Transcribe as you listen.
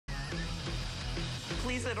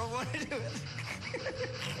Please, I don't want to do it.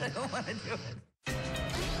 I don't want to do it.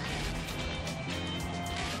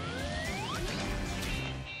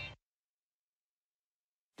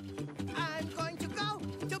 I'm going to go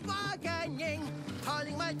tobogganing,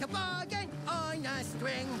 hauling my toboggan on a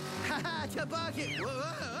string. Ha-ha, toboggan.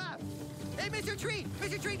 Whoa. Hey, Mr. Tree!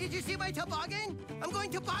 Mr. Tree, did you see my toboggan? I'm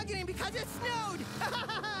going tobogganing because it snowed!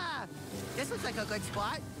 This looks like a good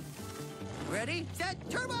spot. Ready, set,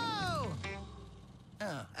 turbo!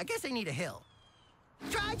 Oh, I guess I need a hill.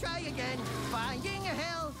 Try again. Finding a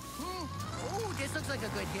hill. Oh, this looks like a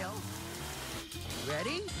good hill.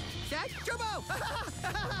 Ready, set, turbo!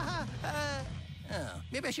 Oh,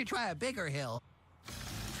 maybe I should try a bigger hill.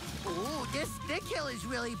 Ooh, this thick hill is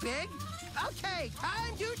really big. Okay,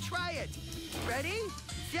 time to try it. Ready,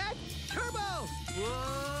 set, turbo!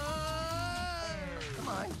 Whoa! Come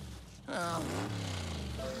on. Oh.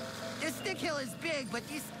 This thick hill is big, but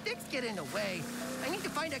these sticks get in the way. I need to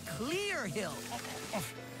find a clear hill.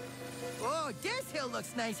 Oh, this hill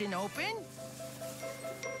looks nice and open.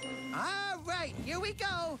 All right, here we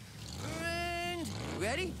go. And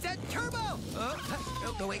ready, set, turbo!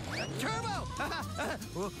 Oh, no, wait, turbo!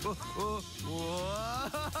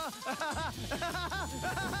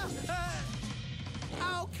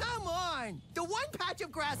 Oh, come on! The one patch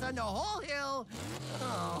of grass on the whole hill.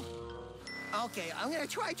 Oh. Okay, I'm gonna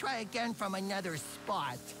try again from another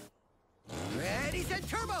spot. Ready, set,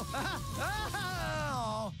 turbo!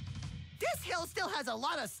 Oh. This hill still has a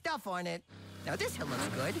lot of stuff on it. Now, this hill looks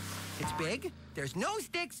good. It's big. There's no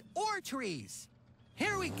sticks or trees.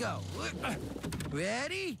 Here we go.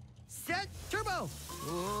 Ready, set, turbo.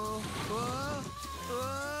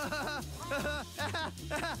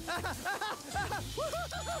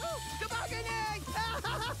 Tobogganing!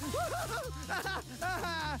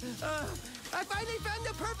 I finally found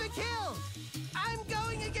the perfect hill. I'm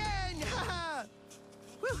going again.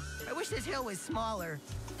 Whew, I wish this hill was smaller.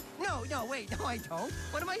 No, wait, no, I don't.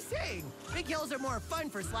 What am I saying? Big hills are more fun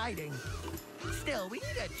for sliding. Still, we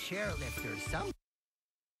need a chairlift or something.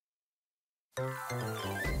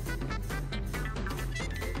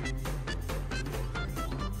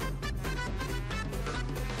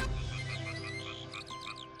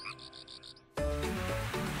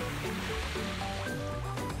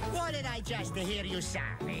 What did I just hear you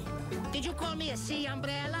say? Did you call me a sea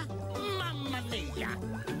umbrella? Mamma mia!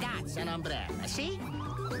 That's an umbrella, see?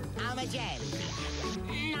 I'm a jellyfish.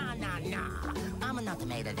 No. I'm not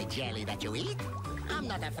made of the jelly that you eat. I'm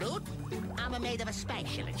not a fruit. I'm made of a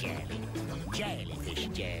special jelly. Jellyfish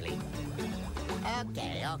jelly.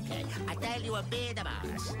 Okay. I tell you a bit about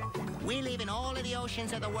us. We live in all of the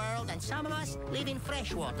oceans of the world, and some of us live in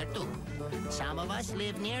fresh water, too. Some of us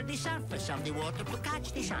live near the surface of the water to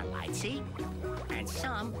catch the sunlight, see? And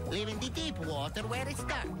some live in the deep water where it's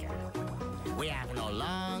darker. We have no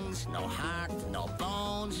lungs, no heart, no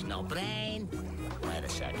bones, no brain. Wait a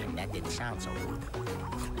second, that didn't sound so good.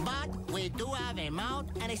 But we do have a mouth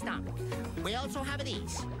and a stomach. We also have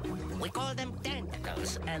these. We call them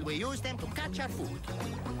tentacles, and we use them to catch our food.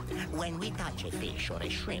 When we touch a fish or a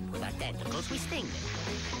shrimp with our tentacles, we sting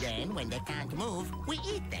them. Then, when they can't move, we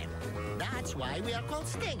eat them. That's why we are called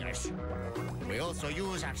stingers. We also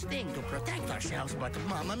use our sting to protect ourselves, but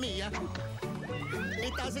mamma mia,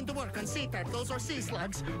 it doesn't work on sea turtles or sea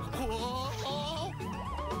slugs. Whoa!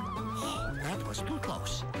 That was too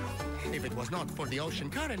close. If it was not for the ocean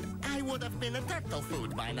current, I would have been a turtle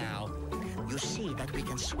food by now. You see that we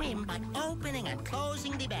can swim by opening and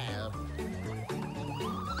closing the bell.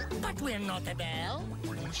 But we're not a bell.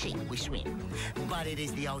 See, we swim. But it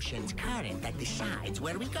is the ocean's current that decides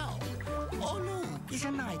where we go. Oh, look, it's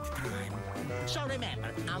a night time. So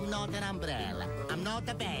remember, I'm not an umbrella. I'm not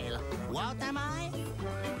a bell. What am I?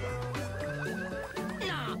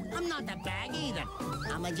 No, I'm not a bag either.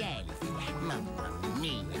 I'm a jellyfish. Mamma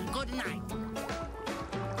mia. Good night.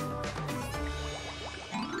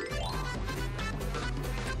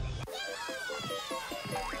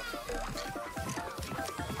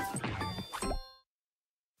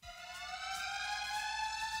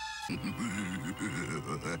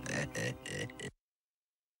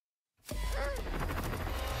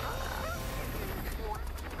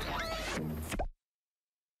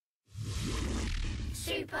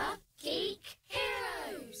 Super Geek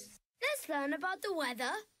Heroes! Let's learn about the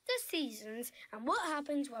weather, the seasons, and what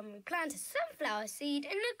happens when we plant a sunflower seed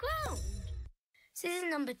in the ground. Season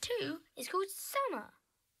number 2 is called summer.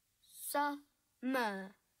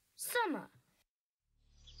 Summer.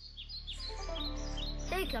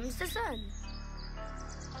 Here comes the sun.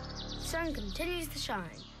 Sun continues to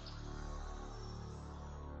shine.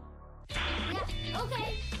 Yeah,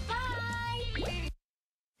 okay, bye!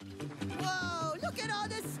 Whoa, look at all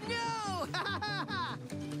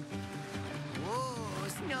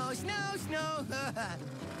snow, snow, snow.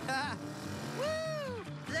 Woo!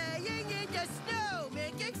 Playing in the snow,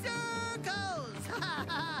 making circles.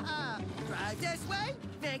 Drive this way,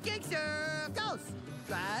 making circles.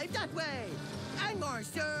 Drive that way, and more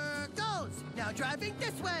circles. Now driving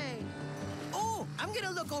this way. Oh, I'm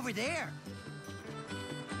gonna look over there.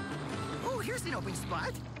 Oh, here's an open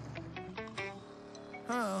spot.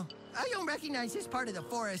 Oh, I don't recognize this part of the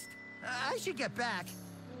forest. I should get back.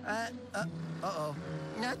 Uh-oh.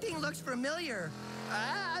 Nothing looks familiar.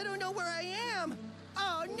 I don't know where I am.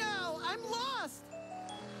 Oh, no, I'm lost.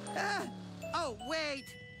 Oh, wait.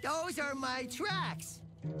 Those are my tracks.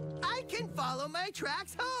 I can follow my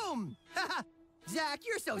tracks home. Zach,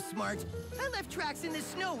 you're so smart. I left tracks in the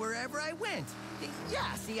snow wherever I went.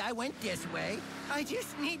 Yeah, see, I went this way. I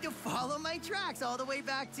just need to follow my tracks all the way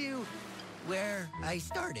back to where I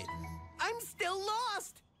started. I'm still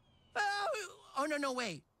lost. Oh, no,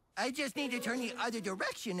 wait. I just need to turn the other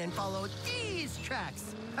direction and follow these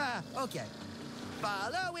tracks. Okay.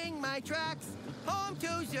 Following my tracks, home to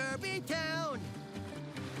Zerbytown.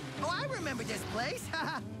 Oh, I remember this place.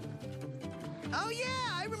 Oh,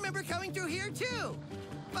 yeah, I remember coming through here, too.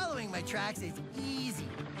 Following my tracks is easy.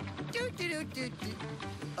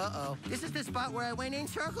 Uh-oh, this is the spot where I went in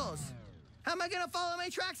circles. How am I gonna follow my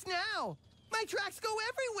tracks now? My tracks go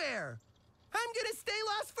everywhere. I'm gonna stay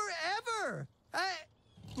lost forever.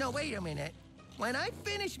 No, wait a minute. When I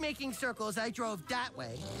finished making circles, I drove that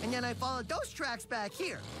way, and then I followed those tracks back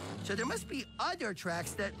here. So there must be other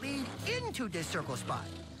tracks that lead into this circle spot.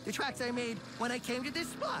 The tracks I made when I came to this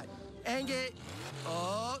spot. And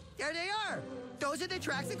oh, there they are. Those are the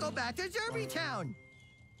tracks that go back to Zerbytown.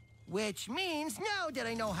 Which means now that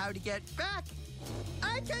I know how to get back,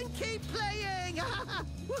 I can keep playing.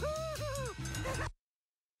 Woohoo!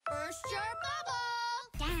 Burst your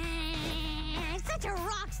bubble! Dang, such a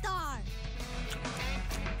rock star!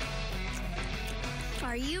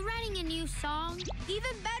 Are you writing a new song?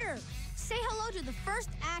 Even better, say hello to the first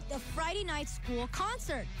act of Friday night school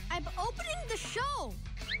concert. I'm opening the show.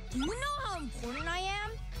 Do you know how important I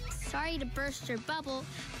am? Sorry to burst your bubble,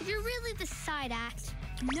 but you're really the side act.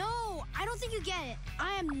 No, I don't think you get it.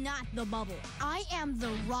 I am not the bubble. I am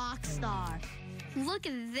the rock star. Look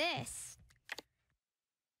at this.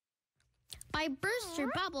 By burst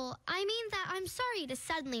your bubble, I mean that I'm sorry to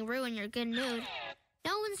suddenly ruin your good mood.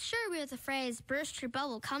 No one's sure where the phrase burst your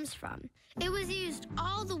bubble comes from. It was used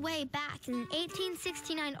all the way back in an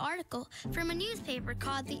 1869 article from a newspaper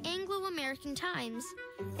called the Anglo-American Times.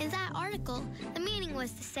 In that article, the meaning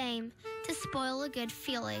was the same, to spoil a good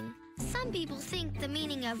feeling. Some people think the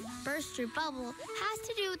meaning of burst your bubble has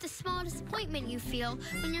to do with the small disappointment you feel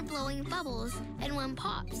when you're blowing bubbles and one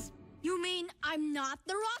pops. You mean I'm not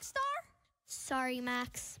the rock star? Sorry,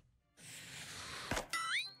 Max.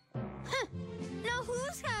 Huh. Now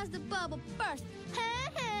whose has the bubble first?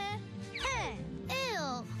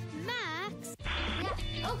 Ew, Max.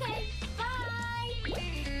 Yeah, okay, bye!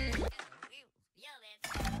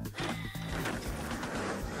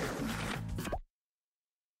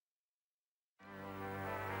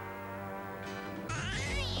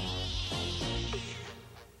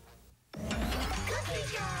 Cookie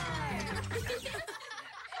jar!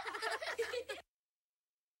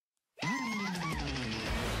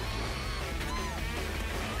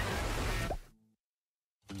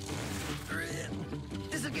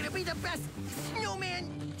 This is gonna be the best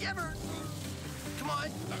snowman ever. Come on.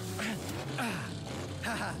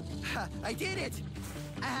 I did it.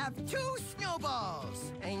 I have 2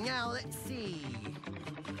 snowballs. And now let's see.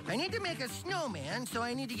 I need to make a snowman, so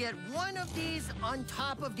I need to get one of these on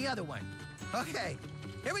top of the other one. Okay,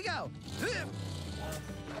 here we go.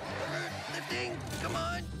 Lifting, come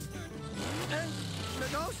on. And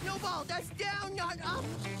no, snowball, that's down, not up.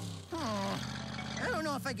 I don't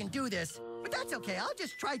know if I can do this, but that's okay. I'll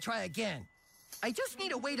just try again. I just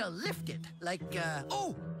need a way to lift it, like,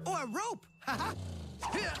 oh, a rope.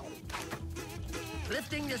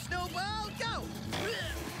 Lifting the snowball, go.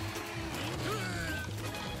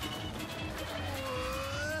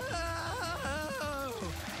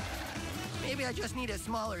 Maybe I just need a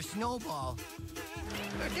smaller snowball.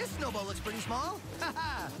 This snowball looks pretty small.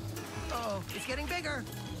 Oh, it's getting bigger.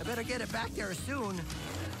 I better get it back there soon.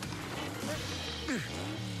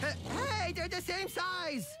 Hey, they're the same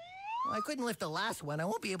size. Well, I couldn't lift the last one. I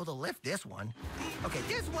won't be able to lift this one. Okay,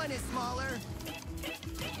 this one is smaller.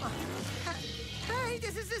 Hey,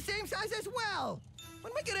 this is the same size as well.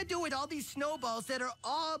 What am I gonna do with all these snowballs that are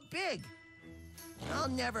all big? I'll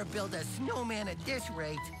never build a snowman at this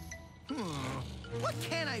rate. What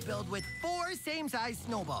can I build with 4 same-size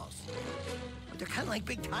snowballs? They're kind of like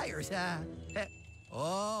big tires.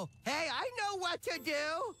 Oh, hey, I know what to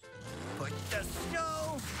do. Put the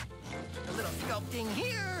snow. A little sculpting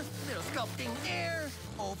here, little sculpting there.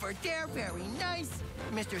 Over there, very nice.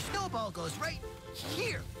 Mr. Snowball goes right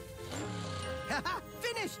here. Haha,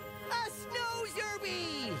 finished! A snow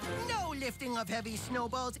Zerby! No lifting of heavy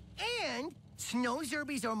snowballs, and snow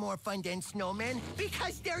Zerbies are more fun than snowmen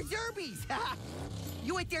because they're Zerbies!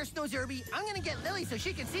 You wait there, Snow Zerby. I'm gonna get Lily so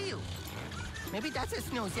she can see you. Maybe that's a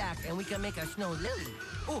snow Zack, and we can make a snow Lily.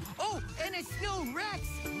 Oh, and a snow Rex!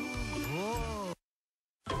 Whoa.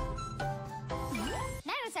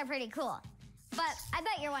 Magnets are pretty cool, but I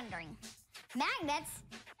bet you're wondering, magnets?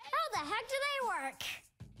 How the heck do they work?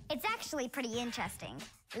 It's actually pretty interesting.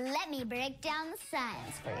 Let me break down the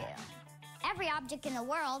science for you. Every object in the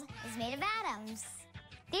world is made of atoms.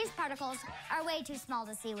 These particles are way too small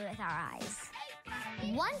to see with our eyes.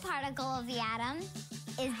 One particle of the atom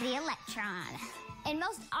is the electron. In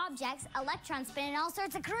most objects, electrons spin in all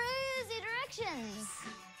sorts of crazy directions.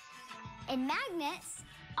 In magnets,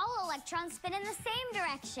 all electrons spin in the same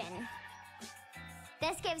direction.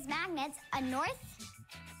 This gives magnets a north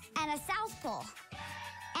and a south pole,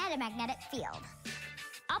 and a magnetic field.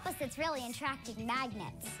 Opposites really attracting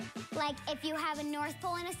magnets. Like if you have a north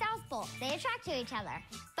pole and a south pole, they attract to each other.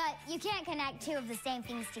 But you can't connect two of the same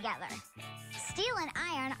things together. Steel and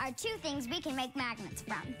iron are two things we can make magnets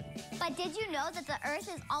from. But did you know that the Earth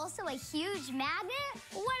is also a huge magnet?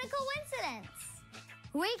 What a coincidence!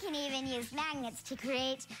 We can even use magnets to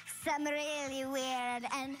create some really weird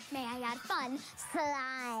and, may I add, fun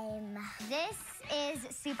slime. This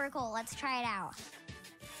is super cool. Let's try it out.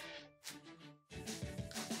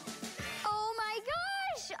 Oh my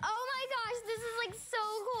gosh! Oh my gosh, this is like so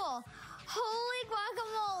cool. Holy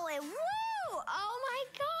guacamole. Woo! Oh my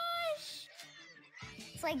gosh!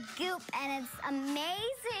 It's like goop and it's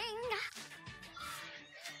amazing.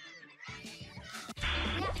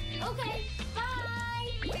 Yeah, okay, bye!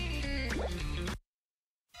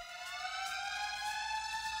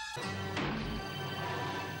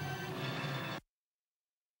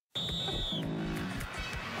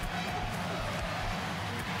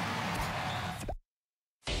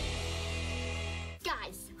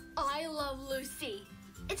 Guys, I love Lucy.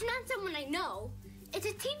 It's not someone I know. It's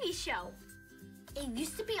a TV show. It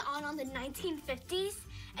used to be on the 1950s,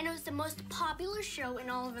 and it was the most popular show in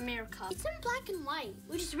all of America. It's in black and white,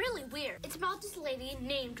 which is really weird. It's about this lady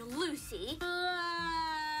named Lucy.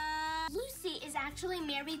 Lucy is actually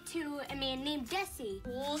married to a man named Desi.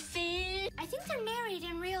 Lucy? I think they're married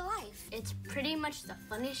in real life. It's pretty much the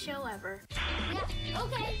funniest show ever. Yeah,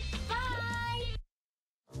 okay, bye!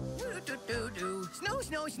 Snow,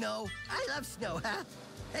 snow, snow. I love snow, huh?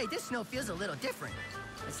 Hey, this snow feels a little different.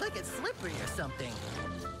 It's like it's slippery or something.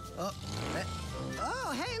 Oh,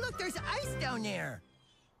 hey, look, there's ice down there.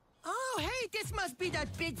 Oh, hey, this must be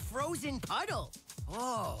that big frozen puddle.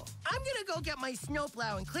 Oh, I'm gonna go get my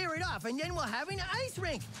snowplow and clear it off, and then we'll have an ice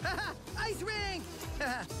rink. Ice rink!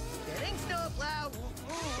 Getting snowplow.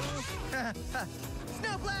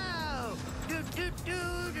 Snowplow!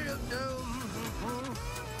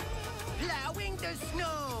 Plowing the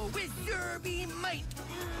snow with Zerby might.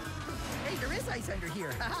 Hey, there is ice under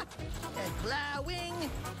here. And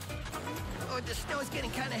plowing. Oh, the snow's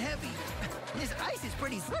getting kind of heavy. This ice is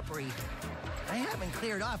pretty slippery. I haven't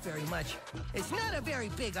cleared off very much. It's not a very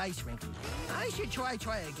big ice rink. I should try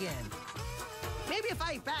again. Maybe if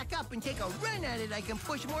I back up and take a run at it, I can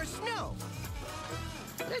push more snow.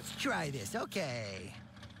 Let's try this, okay.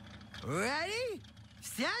 Ready,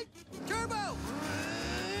 set, turbo.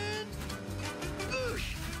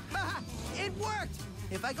 Boosh! It worked!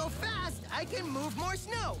 If I go fast, I can move more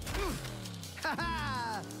snow.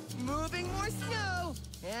 Ha-ha! Moving more snow.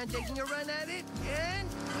 And taking a run at it, and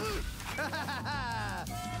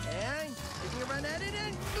and taking a run at it,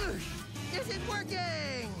 and boosh! This is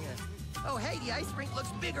working! Oh, hey, the ice rink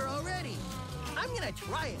looks bigger already. I'm gonna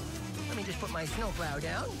try it. Let me just put my snowplow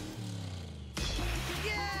down.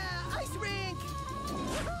 Yeah! Ice rink!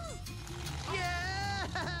 Woohoo! Yeah!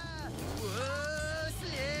 Whoa,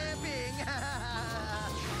 slipping!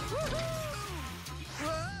 Woohoo!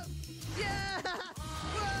 Whoa! Yeah!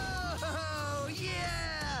 Whoa!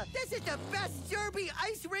 Yeah! This is the best Zerby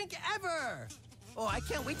ice rink ever! Oh, I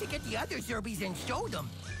can't wait to get the other Zerbies and show them.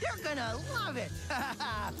 They're gonna love it!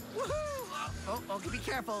 Woohoo! Oh, be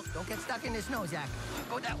careful. Don't get stuck in the snow, Zack.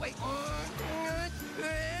 Go that way.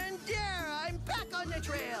 And there, I'm back on the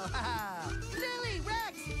trail. Lily,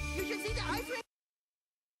 Rex, you should see the ice rink.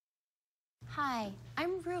 Hi,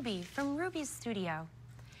 I'm Ruby from Ruby's Studio.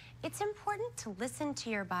 It's important to listen to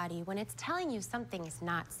your body when it's telling you something is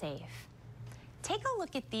not safe. Take a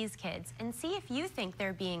look at these kids and see if you think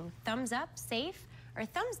they're being thumbs up, safe, or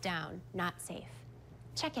thumbs down, not safe.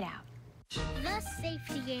 Check it out. The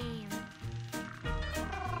safety game.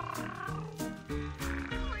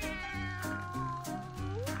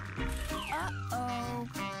 Uh-oh.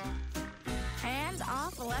 Hands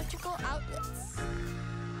off electrical outlets.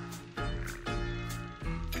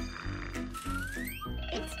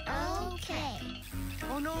 It's okay.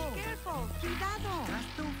 Oh, no. Careful, cuidado. That's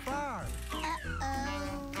too far.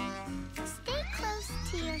 Uh-oh. Stay close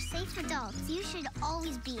to your safe adults. You should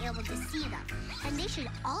always be able to see them, and they should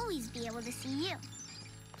always be able to see you.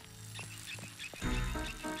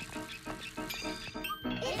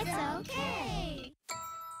 It's okay.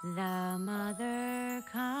 The Mother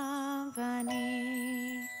Company.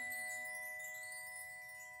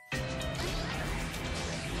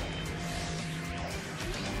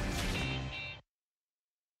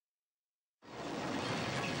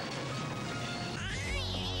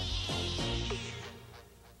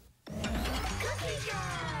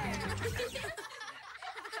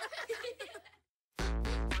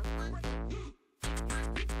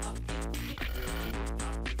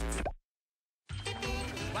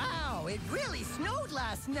 Wow, it really snowed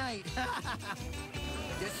last night.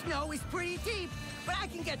 The snow is pretty deep, but I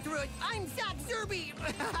can get through it. I'm Zach Zerby.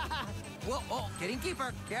 Whoa, oh, getting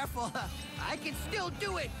deeper. Careful. I can still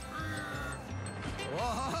do it.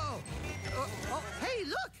 Whoa. Oh, hey,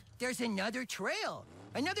 look. There's another trail.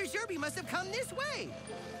 Another Zerby must have come this way.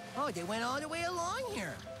 Oh, they went all the way along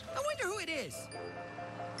here. I wonder who it is.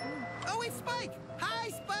 Oh, it's Spike. Hi,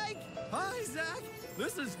 Spike. Hi, Zach.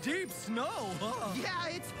 This is deep snow, huh?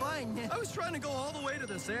 Yeah, it's fun. I was trying to go all the way to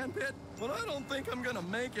the sand pit, but I don't think I'm gonna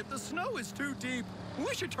make it. The snow is too deep.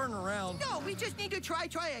 We should turn around. No, we just need to try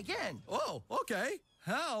again. Oh, okay.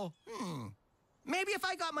 How? Maybe if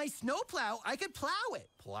I got my snowplow, I could plow it.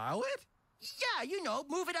 Plow it? Yeah, you know,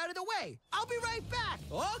 move it out of the way. I'll be right back.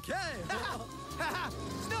 Okay.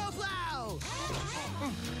 Snowplow!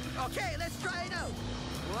 Okay, let's try it out.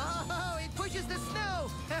 Whoa, it pushes the snow.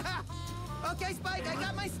 Okay, Spike, I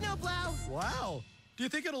got my snowplow. Wow. Do you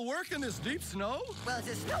think it'll work in this deep snow? Well, it's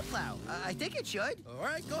a snowplow. I think it should. All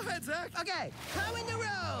right, go ahead, Zach. Okay, plowing the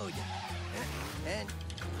road. And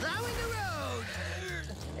plowing the road.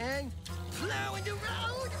 And plowing the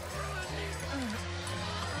road.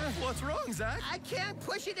 What's wrong, Zach? I can't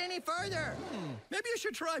push it any further. Maybe you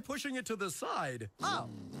should try pushing it to the side. Oh,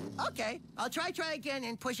 okay. I'll try again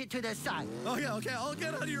and push it to the side. Oh, yeah, okay. I'll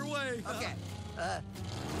get out of your way. Okay.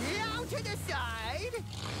 Now to the side,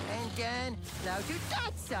 and then now to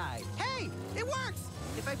that side. Hey, it works!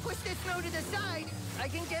 If I push this snow to the side, I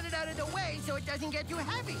can get it out of the way so it doesn't get too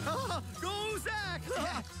heavy. Go, Zach!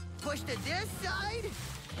 Push to this side,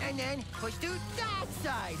 and then push to that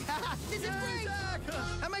side. This is great! Zach!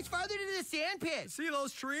 How much farther to the sand pit? See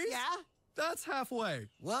those trees? Yeah? That's halfway.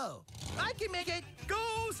 Whoa. I can make it.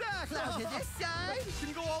 Go, Zach! Plow to this side. Can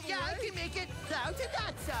you go all the way? Yeah, I can make it. Plow to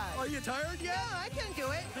that side. Are you tired yet? Yeah, I can do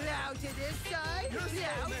it. Plow to this side. You're Plow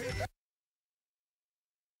slow, to man.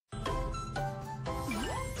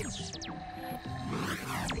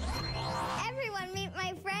 Everyone meet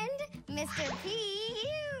my friend, Mr.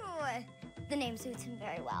 P.U. The name suits him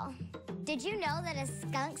very well. Did you know that a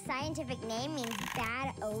skunk's scientific name means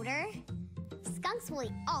bad odor? Skunks will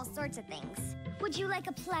eat all sorts of things. Would you like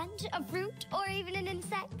a plant, a fruit, or even an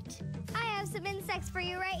insect? I have some insects for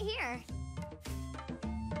you right here.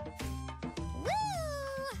 Woo!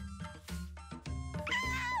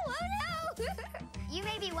 Ow! Oh no! You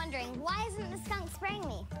may be wondering, why isn't the skunk spraying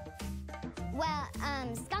me? Well,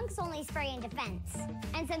 skunks only spray in defense.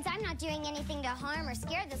 And since I'm not doing anything to harm or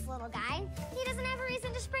scare this little guy, he doesn't have a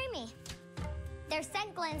reason to spray me. Their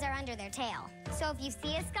scent glands are under their tail. So if you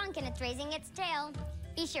see a skunk and it's raising its tail,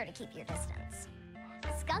 be sure to keep your distance.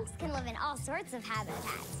 Skunks can live in all sorts of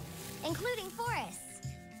habitats, including forests.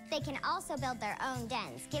 They can also build their own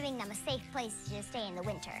dens, giving them a safe place to stay in the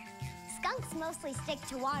winter. Skunks mostly stick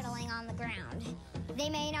to waddling on the ground. They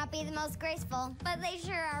may not be the most graceful, but they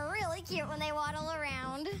sure are really cute when they waddle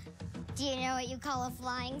around. Do you know what you call a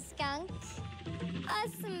flying skunk? A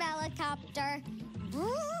smellicopter.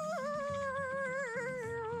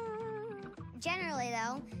 Generally,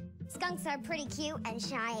 though, skunks are pretty cute and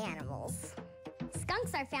shy animals.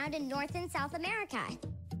 Skunks are found in North and South America.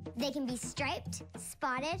 They can be striped,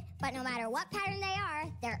 spotted, but no matter what pattern they are,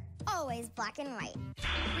 they're always black and white.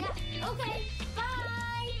 Yeah, okay,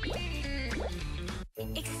 bye!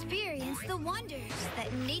 Experience the wonders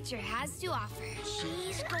that nature has to offer.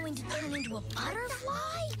 She's going to turn into a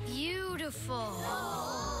butterfly? Beautiful.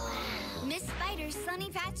 Miss Spider's Sunny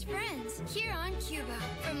Patch Friends, here on Qubo.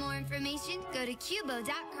 For more information, go to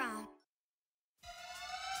Qubo.com.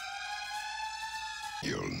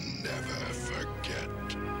 You'll never forget.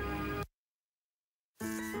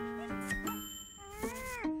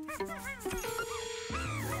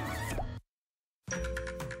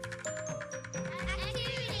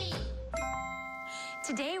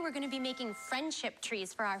 Today, we're going to be making friendship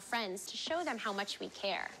trees for our friends to show them how much we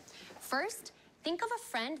care. First, think of a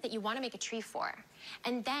friend that you want to make a tree for.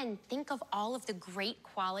 And then think of all of the great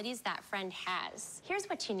qualities that friend has. Here's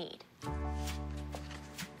what you need.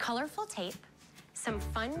 Colorful tape, some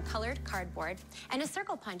fun colored cardboard, and a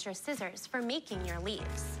circle punch or scissors for making your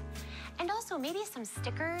leaves. And also maybe some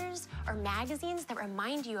stickers or magazines that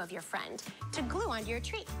remind you of your friend to glue onto your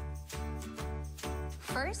tree.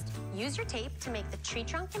 First, use your tape to make the tree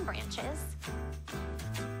trunk and branches.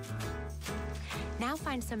 Now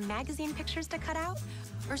find some magazine pictures to cut out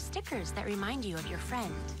or stickers that remind you of your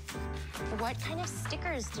friend. What kind of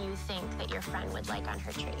stickers do you think that your friend would like on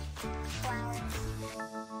her tree? Flowers.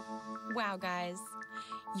 Wow, guys.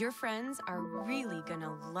 Your friends are really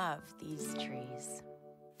gonna love these trees.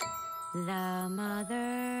 The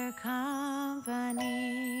Mother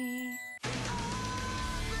Company.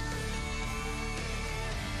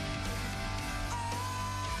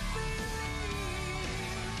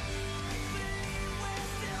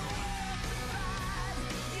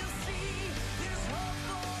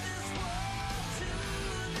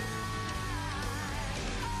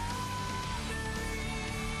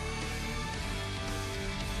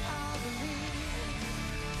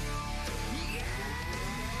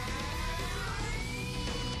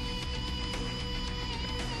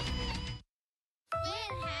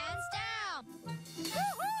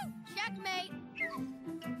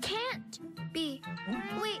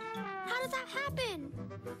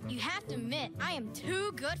 You have to admit, I am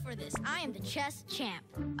too good for this. I am the chess champ.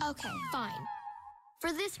 Okay, fine.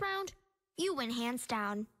 For this round, you win hands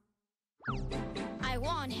down. I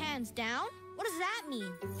won hands down? What does that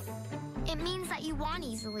mean? It means that you won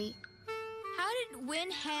easily. How did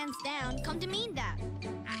win hands down come to mean that?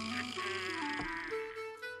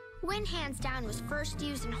 Win hands down was first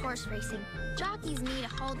used in horse racing. Jockeys need to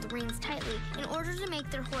hold the reins tightly in order to make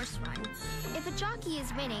their horse run. If a jockey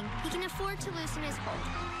is winning, he can afford to loosen his hold.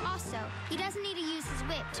 Also, he doesn't need to use his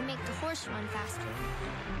whip to make the horse run faster.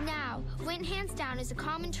 Now, win hands down is a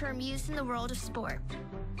common term used in the world of sport.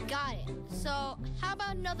 Got it. So, how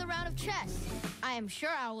about another round of chess? I am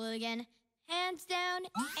sure I will again. Hands down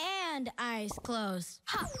and eyes closed.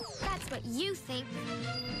 Ha! That's what you think.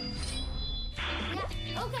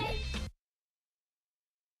 Yeah, okay.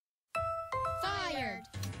 Fired.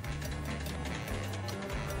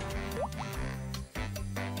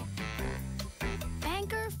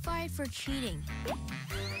 Banker fired for cheating.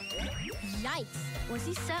 Yikes. Was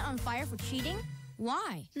he set on fire for cheating?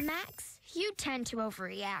 Why? Max, you tend to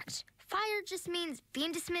overreact. Fired just means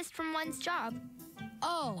being dismissed from one's job.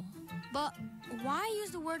 Oh, but why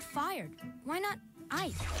use the word fired? Why not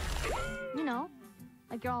iced? You know,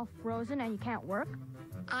 like you're all frozen and you can't work.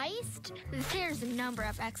 Iced? There's a number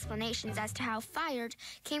of explanations as to how fired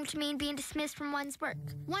came to mean being dismissed from one's work.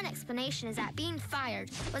 One explanation is that being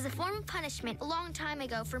fired was a form of punishment a long time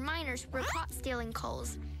ago for miners who were caught stealing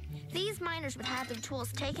coals. These miners would have their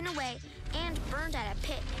tools taken away and burned at a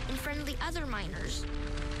pit in front of the other miners.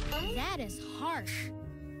 That is harsh.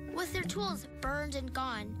 With their tools burned and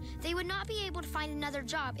gone, they would not be able to find another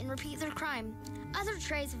job and repeat their crime. Other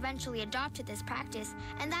trades eventually adopted this practice,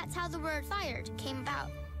 and that's how the word fired came about.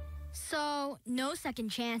 So, no second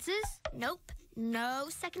chances? Nope, no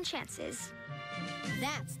second chances.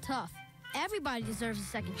 That's tough. Everybody deserves a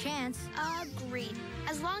second chance. Agreed,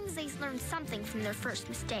 as long as they learn something from their first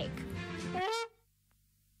mistake. Yeah,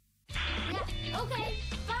 okay,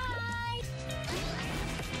 bye!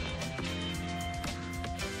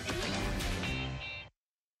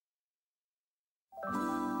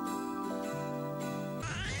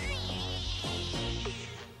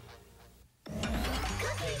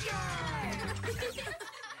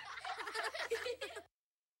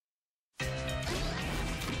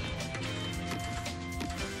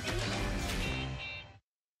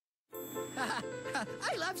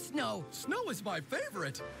 I love snow. Snow is my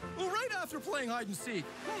favorite. Well, right after playing hide and seek.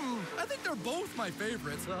 I think they're both my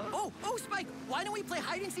favorites, huh? Oh, Spike, why don't we play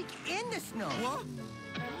hide and seek in the snow? What?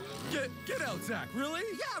 Get out, Zach. Really?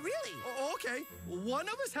 Yeah, really. Oh, okay. One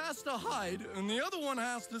of us has to hide, and the other one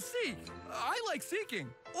has to seek. I like seeking.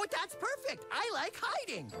 Oh, that's perfect. I like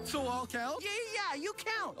hiding. So I'll count? Yeah, you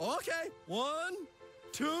count. Okay. 1,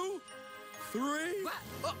 2, 3,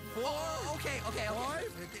 What? 4, Okay.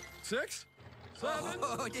 5, 6, 7.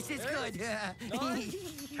 Oh, this is 8, good. 9, 10.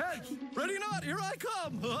 Ready or not, here I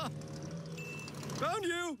come. Found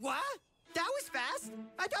you. What? That was fast.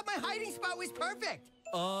 I thought my hiding spot was perfect.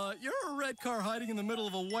 You're a red car hiding in the middle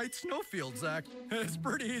of a white snowfield, Zach. It's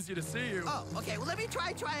pretty easy to see you. Oh, okay. Well, let me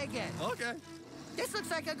try again. Okay. This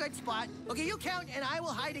looks like a good spot. Okay, you count, and I will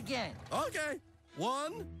hide again. Okay.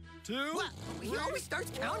 1, 2, What? He 3, always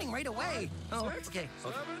starts counting right away. Oh, 6, okay.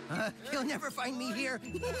 7, He'll never find me here.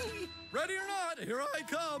 ready or not, here I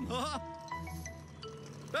come.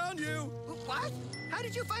 Found you. What? How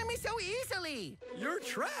did you find me so easily? Your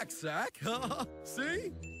tracks, Zach.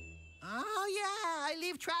 See? Oh, yeah. I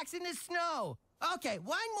leave tracks in the snow. Okay,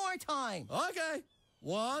 one more time. Okay.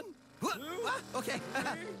 1, 2, Okay.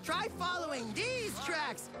 Try following these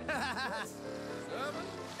tracks. 7,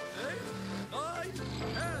 8, 9,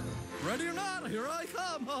 10. Ready or not, here I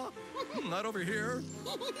come. Not over here.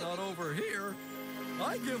 Not over here.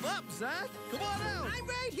 I give up, Zach. Come on out. I'm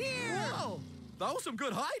right here. Whoa. That was some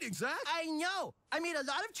good hiding, Zach. I know. I made a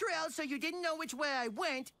lot of trails so you didn't know which way I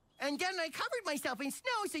went. And then I covered myself in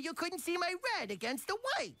snow so you couldn't see my red against the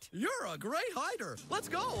white. You're a great hider. Let's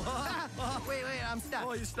go. Wait, I'm stuck.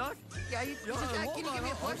 Oh, you stuck? Yeah, you Yeah, can hold you on, give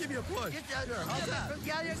me a push? I'll give you a push. Just, Sure, how's that?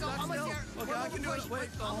 Yeah, there you go. Stuck Almost still? there. Okay, One I more can do push. it. Wait,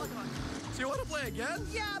 Almost on. So you want to play again?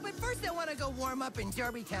 Yeah, but first I want to go warm up in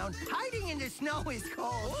Derbytown. Hiding in the snow is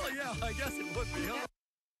cold. Oh, yeah, I guess it would be, huh?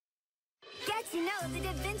 Get to know the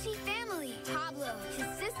Da Vinci family. Pablo, his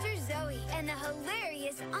sister Zoe, and the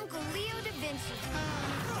hilarious Uncle Leo Da Vinci.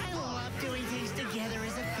 I love doing things together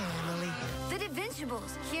as a family. The Da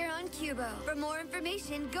Vinciables, here on Qubo. For more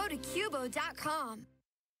information, go to Qubo.com.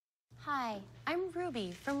 Hi, I'm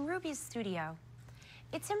Ruby from Ruby's Studio.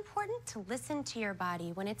 It's important to listen to your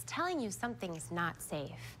body when it's telling you something's not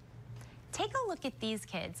safe. Take a look at these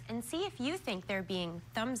kids and see if you think they're being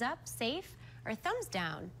thumbs up, safe, or thumbs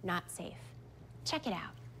down, not safe. Check it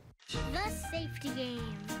out. The safety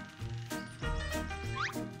game.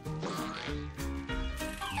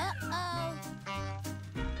 Uh-oh.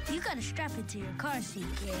 You gotta strap it to your car seat,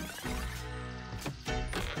 kid.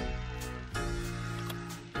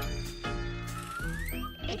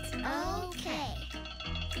 It's okay.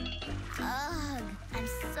 Ugh, I'm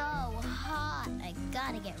so hot. I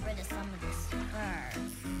gotta get rid of some of this fur.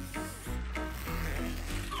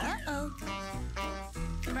 Uh-oh.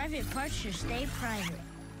 Private parts should stay private.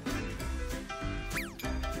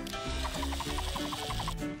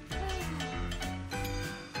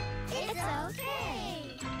 It's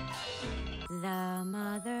okay. The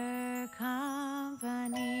Mother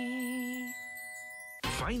Company.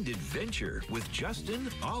 Find adventure with Justin,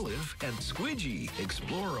 Olive, and Squidgy.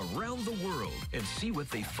 Explore around the world and see what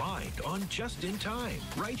they find on Just in Time,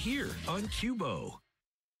 right here on Qubo.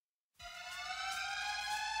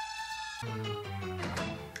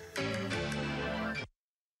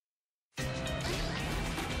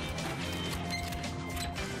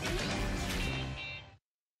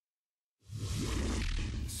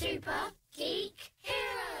 Super Geek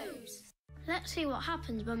Heroes! Let's see what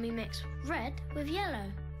happens when we mix red with yellow.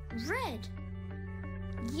 Red!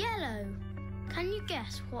 Yellow! Can you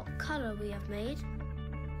guess what colour we have made?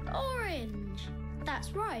 Orange!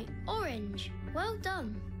 That's right, orange. Well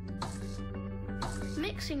done.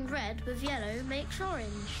 Mixing red with yellow makes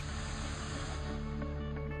orange.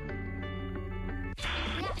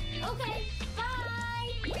 Yeah, okay,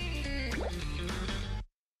 bye.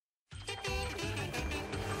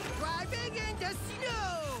 Driving into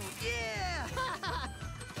snow! Yeah!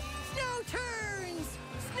 Snow turns!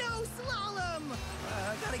 Snow slalom!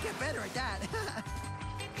 I gotta get better at that.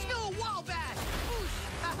 Snow wall bash! Whoosh.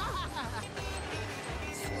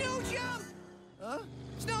 Snow jump! Huh?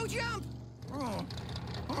 Snow jump!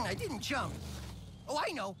 I didn't jump. Oh,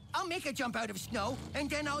 I know. I'll make a jump out of snow, and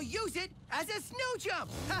then I'll use it as a snow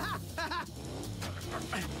jump.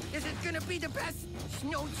 This is gonna be the best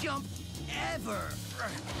snow jump ever.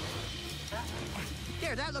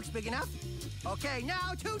 There, that looks big enough. Okay,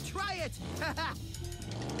 now to try it. All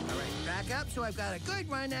right, back up so I've got a good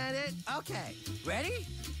run at it. Okay, ready,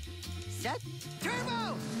 set,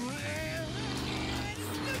 turbo!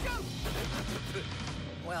 Snow jump!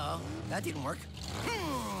 Well, that didn't work.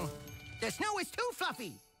 The snow is too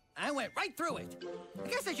fluffy. I went right through it. I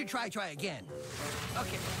guess I should try again.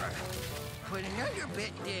 Okay, put another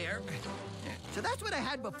bit there. So that's what I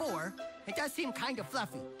had before. It does seem kind of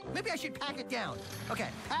fluffy. Maybe I should pack it down. Okay,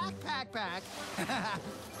 pack. Pack.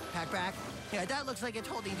 Yeah, that looks like it's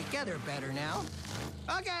holding together better now.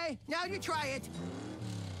 Okay, now you try it.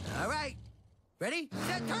 All right. Ready,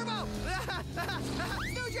 set, turbo!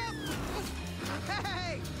 Snow jump!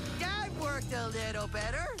 Hey, that worked a little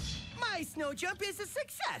better. My snow jump is a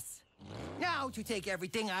success. Now to take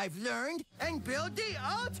everything I've learned and build the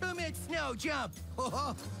ultimate snow jump. Okay,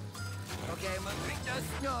 I'm gonna bring the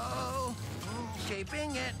snow.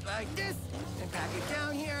 shaping it like this, and pack it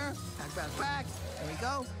down here. Back. There we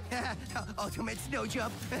go. Ultimate snow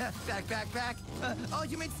jump. Back.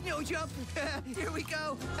 Ultimate snow jump. Here we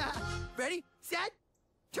go. Ready, set,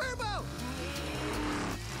 turbo!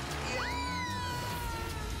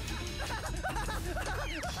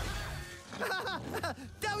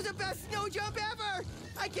 That was the best snow jump ever!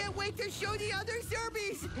 I can't wait to show the other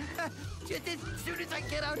Zerbies! Just as soon as I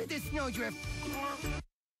get out of this snowdrift.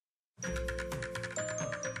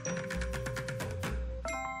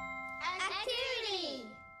 Activity!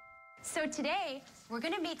 So today, we're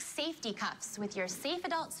gonna make safety cuffs with your Safe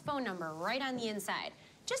Adult's phone number right on the inside,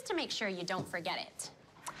 just to make sure you don't forget it.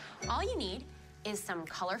 All you need is some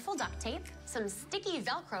colorful duct tape, some sticky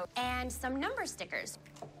Velcro, and some number stickers.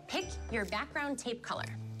 Pick your background tape color.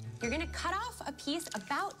 You're gonna cut off a piece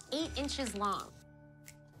about 8 inches long.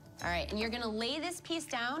 All right, and you're gonna lay this piece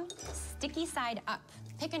down, sticky side up.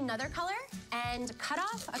 Pick another color and cut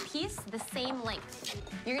off a piece the same length.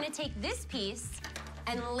 You're gonna take this piece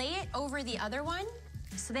and lay it over the other one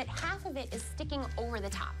so that half of it is sticking over the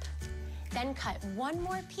top. Then cut one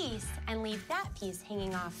more piece and leave that piece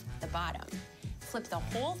hanging off the bottom. Flip the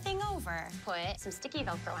whole thing over, put some sticky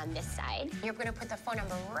Velcro on this side. You're gonna put the phone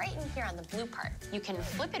number right in here on the blue part. You can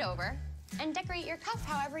flip it over and decorate your cuff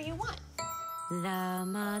however you want. The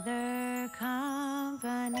Mother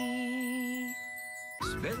Company.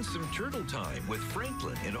 Spend some turtle time with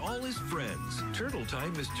Franklin and all his friends. Turtle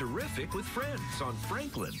time is terrific with friends on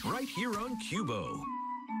Franklin, right here on Qubo.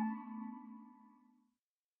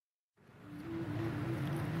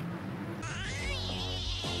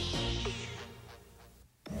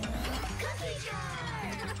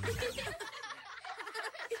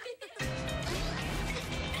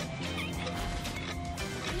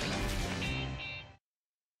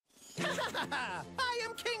 I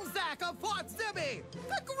am King Zack of Fort Zerby,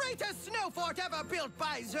 the greatest snow fort ever built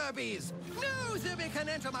by Zerbies. No Zerby can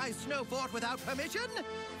enter my snow fort without permission,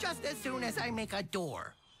 just as soon as I make a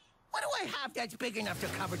door. What do I have that's big enough to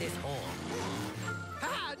cover this hole?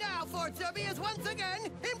 Now Fort Zerby is once again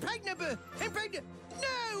impregnable.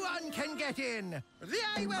 No one can get in.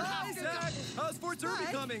 I will have to... Zach, how's Fort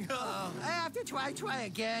Zerby coming? I have to try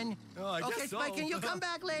again. Oh, I guess okay, so. Spike, can you come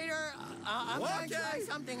back later? I'm going to try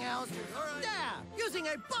something else. All right. Yeah, using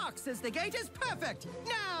a box as the gate is perfect.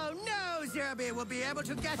 Now, no Zerby will be able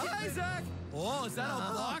to get it. Hi, Zach. Oh, is that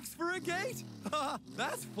a box for a gate?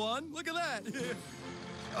 That's fun. Look at that.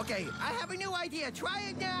 Okay, I have a new idea. Try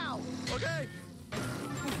it now. Okay.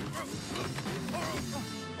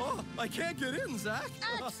 Oh, I can't get in, Zach.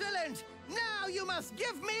 Excellent. Now you must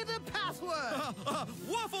give me the password.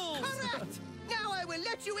 Waffles. Correct. Now I will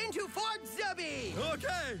let you into Fort Zerby.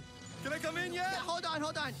 Okay. Can I come in yet? Yeah, hold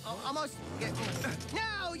on. Almost.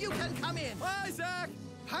 Now you can come in. Hi, Zach.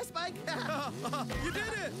 Hi, Spike. You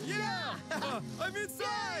did it. Yeah. I'm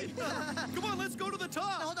inside. Come on, let's go to the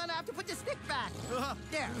top. Hold on, I have to put the stick back.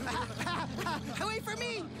 There. Wait for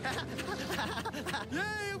me.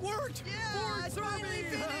 Yay, it worked. Yeah, it's finally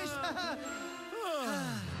finished.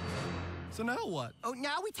 So now what? Oh,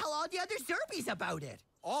 now we tell all the other Zerbies about it.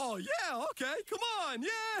 Oh, yeah, okay. Come on.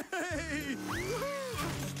 Yay.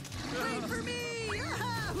 Wait for me.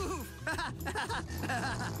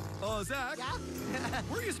 Oh, Zach. Yeah?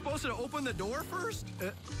 Were you supposed to open the door first?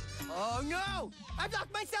 Oh, no. I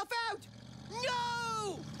locked myself out.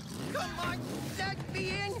 No. Come on, let me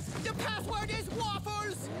in. The password is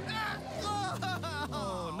waffles.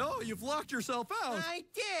 Oh, no, you've locked yourself out. I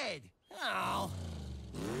did. Oh,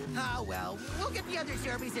 well, we'll get the other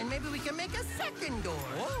Zerbies in. Maybe we can make a second door.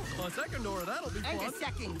 Oh, a second door, that'll be And fun. a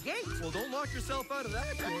second gate. Well, don't lock yourself out of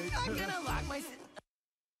that gate. I'm gonna lock myself.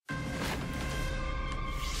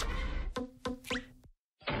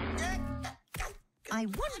 I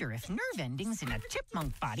wonder if nerve endings in a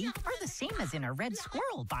chipmunk body are the same as in a red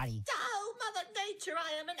squirrel body. Oh, Mother Nature,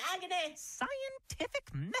 I am in agony.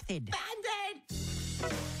 Scientific method. Band-Aid!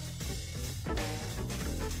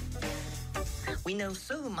 We know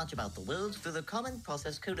so much about the world through the common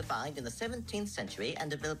process codified in the 17th century and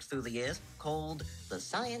developed through the years called the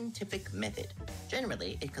scientific method.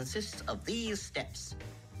 Generally, it consists of these steps.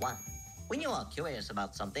 1. When you are curious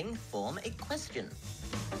about something, form a question.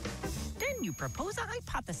 Then you propose a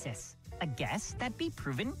hypothesis, a guess that be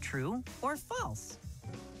proven true or false.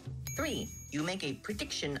 3. You make a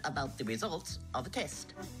prediction about the results of a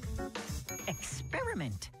test.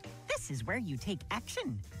 Experiment. This is where you take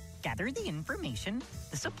action. Gather the information,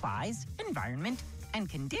 the supplies, environment, and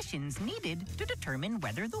conditions needed to determine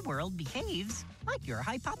whether the world behaves like your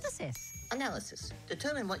hypothesis. Analysis.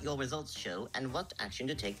 Determine what your results show and what action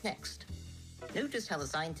to take next. Notice how the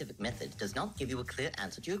scientific method does not give you a clear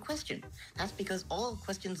answer to your question. That's because all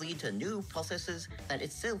questions lead to new processes that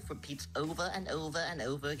itself repeats over and over and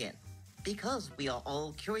over again. Because we are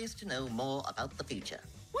all curious to know more about the future.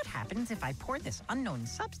 What happens if I pour this unknown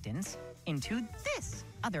substance into this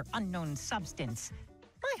other unknown substance?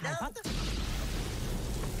 My hypothesis.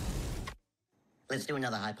 Let's do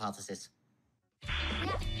another hypothesis.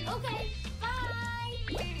 Yeah, okay, bye!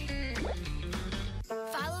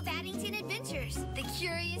 Follow Paddington Adventures, the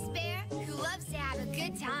curious bear who loves to have a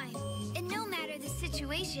good time. And no matter the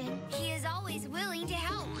situation, he is always willing to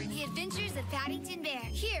help. The Adventures of Paddington Bear,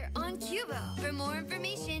 here on Qubo. For more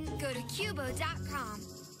information, go to Qubo.com.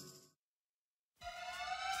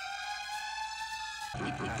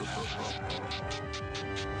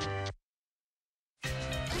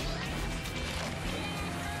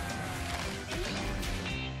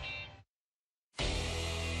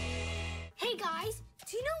 Hey guys,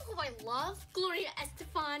 do you know who I love? Gloria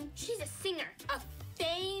Estefan. She's a singer, a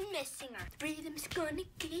famous singer. The rhythm's gonna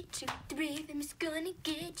get you, the rhythm's gonna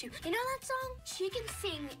get you. You know that song? She can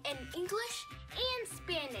sing in English and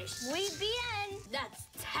Spanish. Muy bien. That's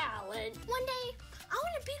talent. One day, I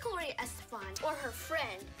want to be Gloria Estefan or her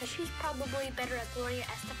friend, but she's probably better at Gloria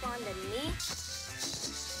Estefan than me.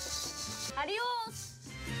 Adios.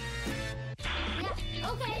 Yeah,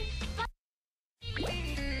 okay, bye!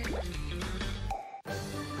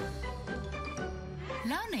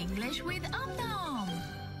 Learn English with Om-Nom.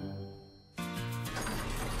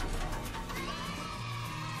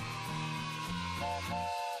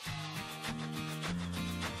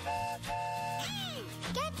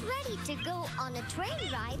 Get ready to go on a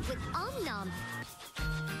train ride with Om-Nom.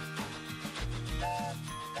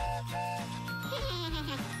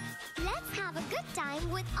 Let's have a good time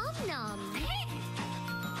with Om-Nom.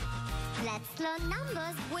 Let's learn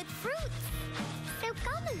numbers with fruits. So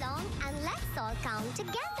come along and let's all count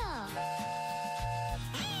together.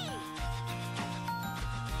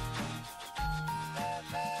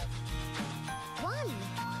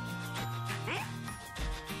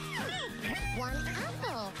 One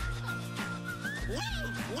apple.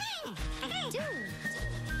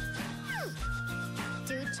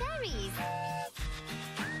 Two cherries.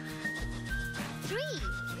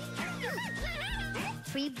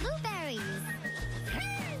 Three blueberries.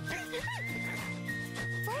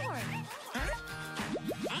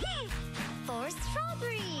 Four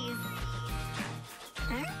strawberries.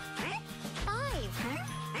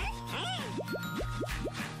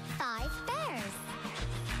 Five pears.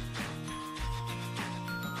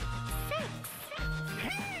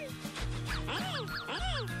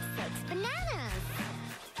 Six bananas.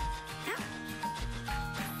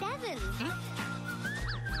 7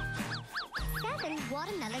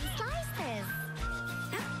 watermelon slices.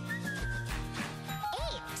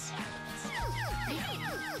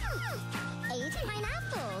 8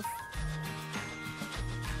 pineapples.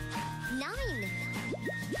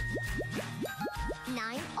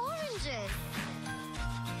 9 oranges.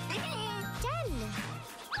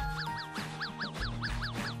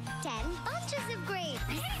 10 bunches of grapes.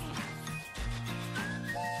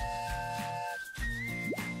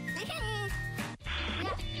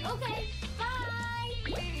 Yeah, okay, bye!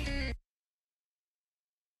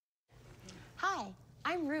 Hi,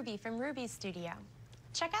 I'm Ruby from Ruby's Studio.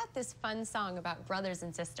 Check out this fun song about brothers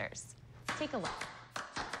and sisters. Take a look. All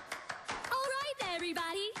right,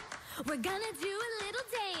 everybody, we're gonna do a little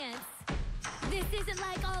dance. This isn't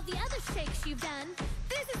like all the other shakes you've done.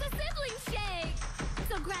 This is a sibling shake.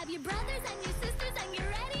 So grab your brothers and your sisters and get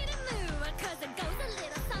ready to move, 'cause it goes a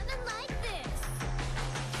little something like this.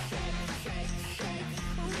 Shake, shake, shake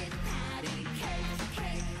with patty cake,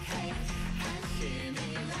 cake, cake, and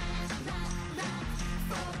shimmy, rock, rock, rock.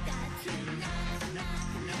 Forgot to knock, knock,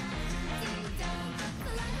 knock. Ding dong,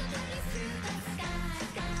 fly the bunnies through the sky,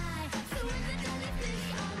 sky. Swing the jellyfish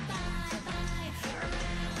on by, by.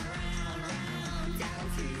 Round, round, round, down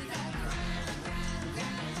to the ground, ground,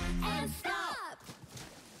 ground. And stop!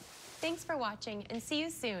 Thanks for watching and see you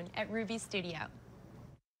soon at Ruby's Studio.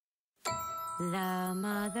 The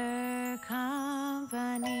Mother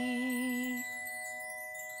Company.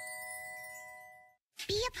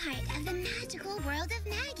 Be a part of the magical world of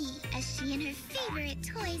Maggie as she and her favorite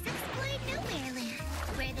toys explore Nowhereland,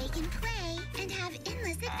 where they can play and have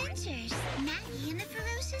endless adventures. Maggie and the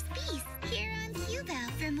Ferocious Beast, here on Qubo.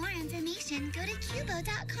 For more information, go to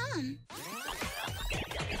Qubo.com.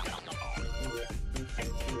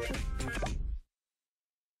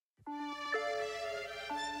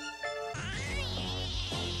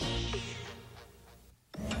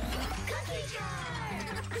 Cookie jar!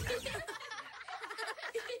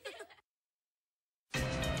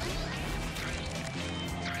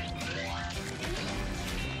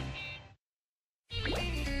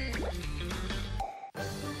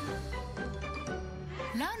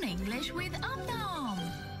 Learn English with Om Nom.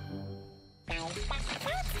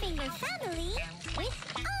 Fruit Finger Family with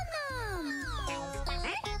Om Nom.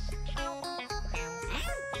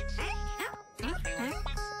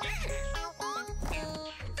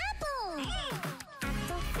 Apple.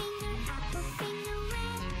 Apple finger,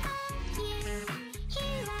 where are you?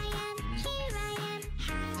 Here I am,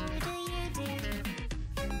 how do you do?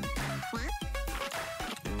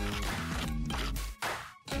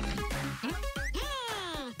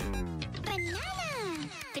 Banana.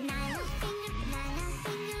 Banana finger,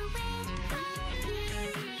 where are you?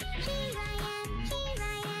 Here I am,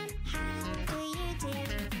 how do you do?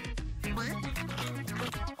 Grapes!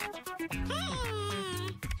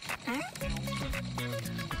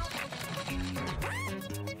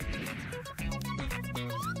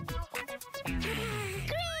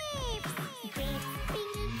 Grapes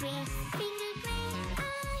finger, where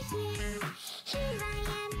are you? Here I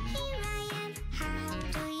am, how do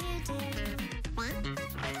you do? Finger, where are you?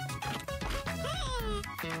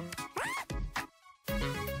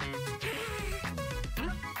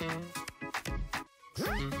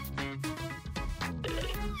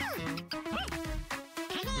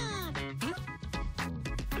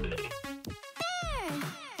 Here I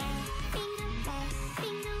am, how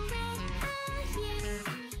do you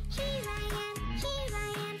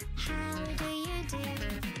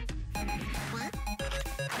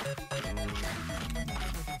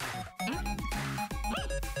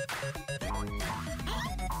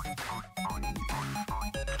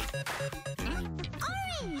do?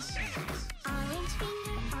 Orange! Orange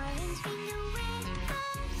finger, where are you?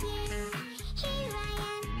 Here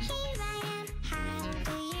I am, how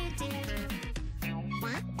do you do?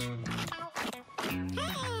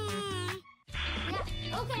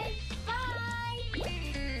 Yeah, okay, bye!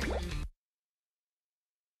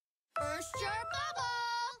 Burst your bubble!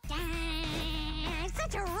 Dang,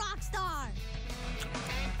 such a rock star!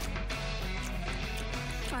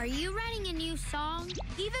 Are you writing a new song?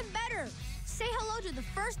 Even better! Say hello to the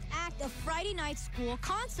first act of Friday night school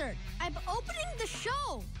concert. I'm opening the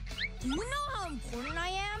show. Do you know how important I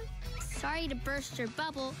am? Sorry to burst your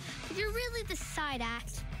bubble, but you're really the side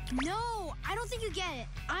act. No, I don't think you get it.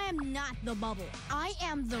 I am not the bubble. I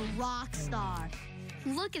am the rock star.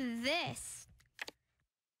 Look at this.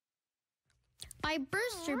 By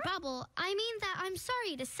burst your bubble, I mean that I'm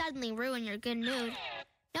sorry to suddenly ruin your good mood.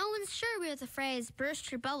 No one's sure where the phrase burst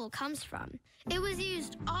your bubble comes from. It was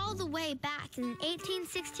used all the way back in an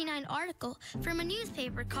 1869 article from a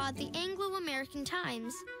newspaper called the Anglo-American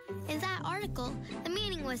Times. In that article, the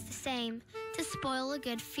meaning was the same, to spoil a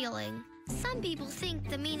good feeling. Some people think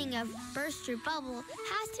the meaning of burst your bubble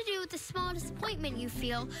has to do with the small disappointment you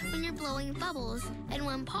feel when you're blowing bubbles and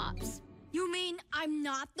one pops. You mean I'm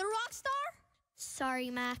not the rock star?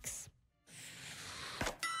 Sorry, Max.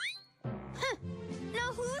 Huh.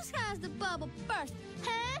 Now whose has the bubble first?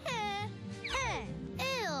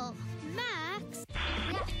 Ew, Max.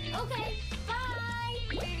 Yeah, okay, bye!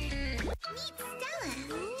 Meet Stella.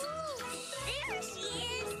 There she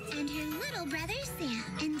is. And her little brother Sam.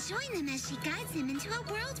 And join them as she guides them into a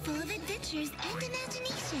world full of adventures and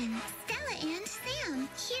imagination. Stella and Sam,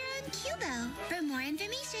 here on Qubo. For more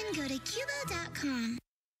information, go to Qubo.com.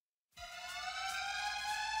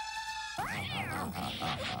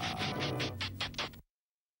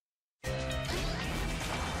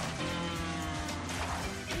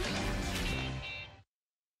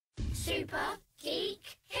 Super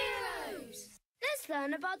Geek Heroes! Let's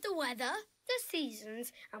learn about the weather, the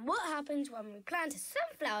seasons, and what happens when we plant a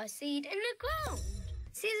sunflower seed in the ground.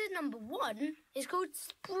 Season number 1 is called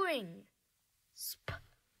spring.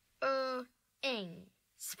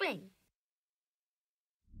 Spring.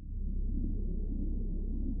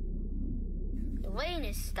 The rain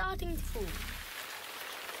is starting to fall.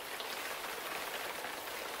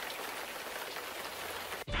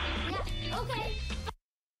 Yeah, okay.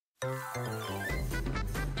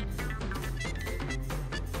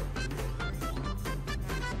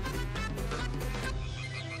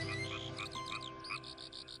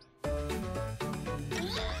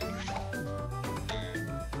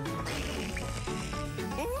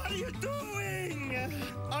 What are you doing?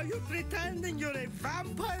 Are you pretending you're a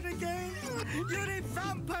vampire again? You're a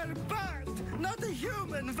vampire bat, not a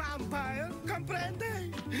human vampire,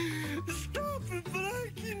 comprende? Stop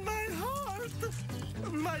breaking my heart.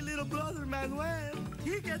 My little brother Manuel,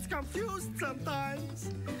 he gets confused sometimes.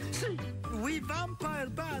 See, we vampire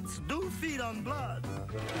bats do feed on blood.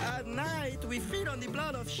 At night, we feed on the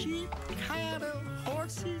blood of sheep, cattle,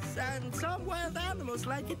 horses, and some wild animals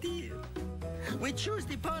like a deer. We choose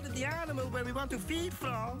the part of the animal where we want to feed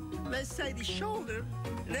from. Let's say the shoulder.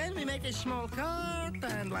 Then we make a small cut,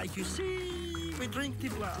 and like you see, we drink the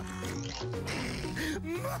blood.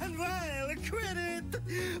 Manuel, quit it!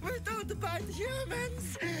 We don't bite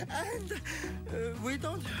humans, and we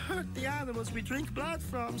don't hurt the animals we drink blood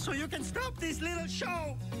from, so you can stop this little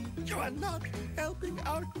show. You are not helping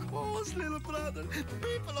our cause, little brother.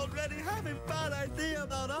 People already have a bad idea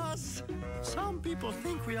about us. Some people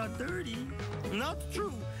think we are dirty. Not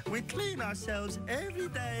true. We clean ourselves every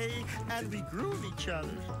day, and we groom each other.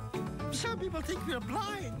 Some people think we are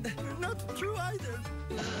blind. Not true either.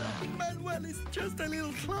 Manuel is just a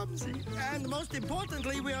little clumsy. And most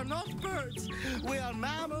importantly, we are not birds. We are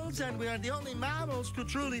mammals, and we are the only mammals to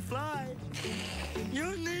truly fly.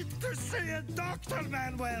 You need to see a doctor,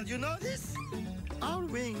 Manuel. You know this? Our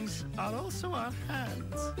wings are also our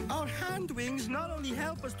hands. Our hand wings not only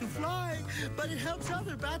help us to fly, but it helps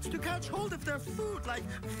other bats to catch hold of their food, like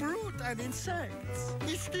fruit and insects.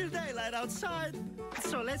 It's still daylight outside,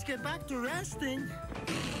 so let's get back to resting.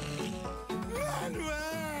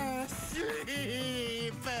 Manuel,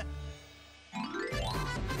 sleep!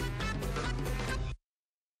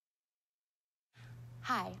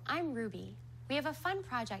 Hi, I'm Ruby. We have a fun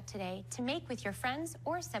project today to make with your friends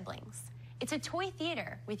or siblings. It's a toy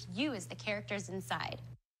theater with you as the characters inside.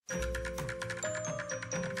 Activity!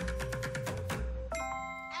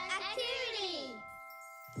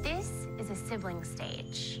 This is a sibling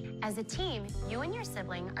stage. As a team, you and your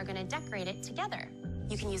sibling are going to decorate it together.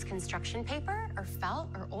 You can use construction paper or felt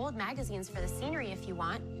or old magazines for the scenery if you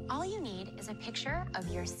want. All you need is a picture of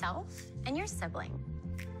yourself and your sibling,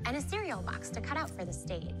 and a cereal box to cut out for the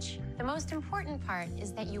stage. The most important part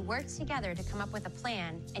is that you work together to come up with a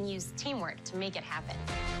plan and use teamwork to make it happen.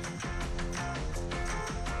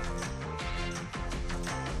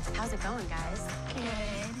 How's it going, guys?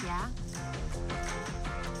 Good. Yeah?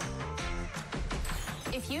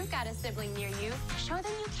 If you've got a sibling near you, show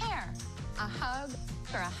them you care. A hug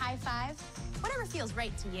or a high five, whatever feels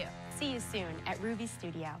right to you. See you soon at Ruby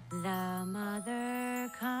Studio. The Mother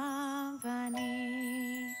Company.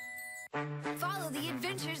 Follow the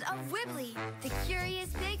adventures of Wibbly, the curious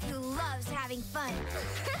pig who loves having fun.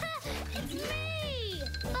 It's me!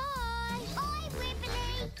 Bye! Bye,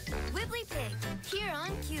 Wibbly! Wibbly Pig, here on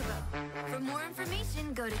Qubo. For more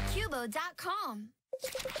information, go to Qubo.com.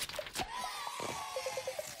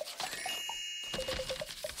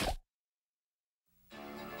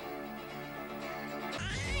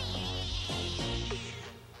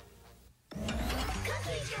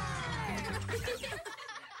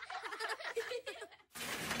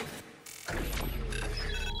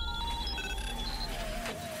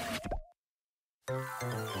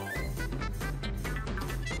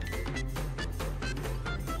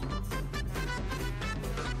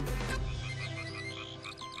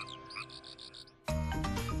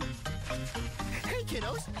 Hey,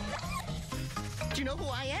 kiddos. Do you know who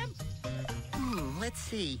I am? Let's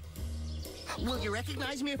see. Will you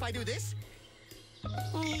recognize me if I do this?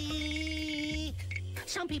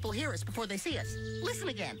 Some people hear us before they see us. Listen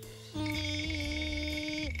again.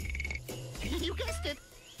 You guessed it.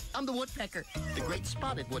 I'm the woodpecker, the great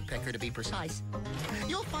spotted woodpecker to be precise.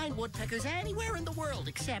 You'll find woodpeckers anywhere in the world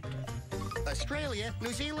except Australia,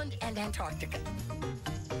 New Zealand, and Antarctica.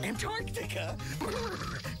 Antarctica?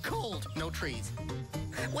 Cold, no trees.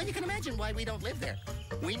 Well, you can imagine why we don't live there.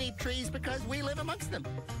 We need trees because we live amongst them.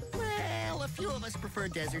 Well, a few of us prefer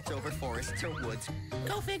deserts over forests or woods.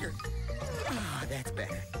 Go figure. Ah, that's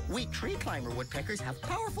better. We tree climber woodpeckers have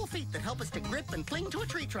powerful feet that help us to grip and cling to a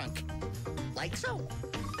tree trunk. Like so.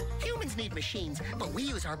 Humans need machines, but we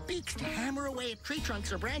use our beaks to hammer away at tree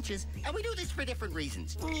trunks or branches, and we do this for different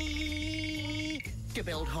reasons. To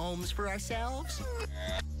build homes for ourselves.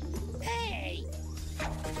 Hey!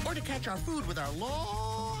 Or to catch our food with our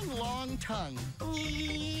long, long tongue.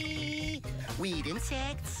 We eat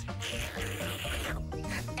insects.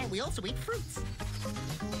 And we also eat fruits.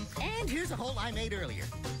 And here's a hole I made earlier.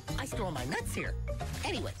 I store my nuts here.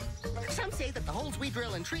 Anyway, some say that the holes we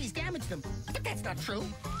drill in trees damage them, but that's not true.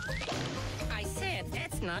 I said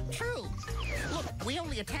that's not true. Look, we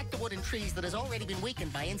only attack the wood in trees that has already been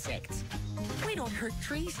weakened by insects. We don't hurt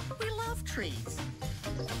trees. We love trees.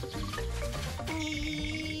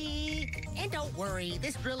 And don't worry,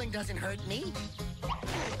 this drilling doesn't hurt me.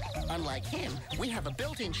 Unlike him, we have a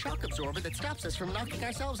built-in shock absorber that stops us from knocking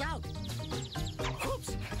ourselves out.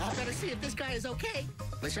 Oops, I better see if this guy is okay.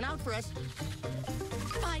 Listen out for us.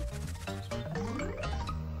 Bye.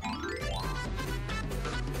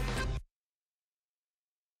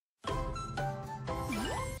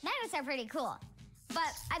 Magnets are pretty cool.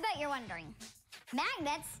 But I bet you're wondering,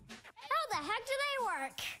 magnets? How the heck do they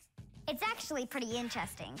work? It's actually pretty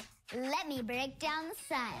interesting. Let me break down the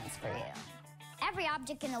science for you. Every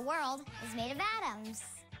object in the world is made of atoms.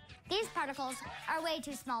 These particles are way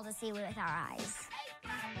too small to see with our eyes.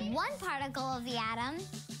 One particle of the atom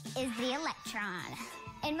is the electron.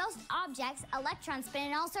 In most objects, electrons spin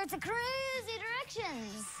in all sorts of crazy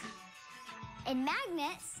directions. In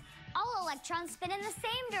magnets, all electrons spin in the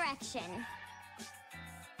same direction.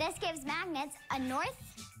 This gives magnets a north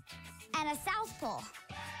and a south pole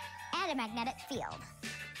and a magnetic field.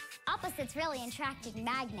 Opposites really attracting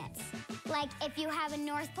magnets. Like if you have a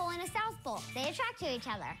north pole and a south pole, they attract to each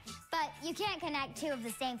other. But you can't connect two of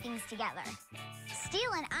the same things together.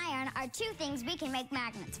 Steel and iron are two things we can make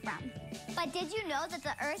magnets from. But did you know that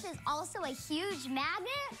the Earth is also a huge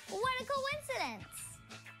magnet? What a coincidence!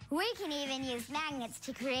 We can even use magnets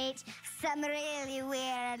to create some really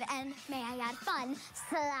weird and, may I add, fun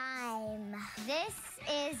slime. This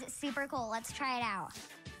is super cool. Let's try it out.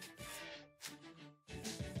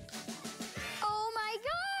 Oh my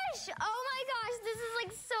gosh! Oh my gosh, this is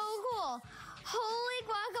like so cool. Holy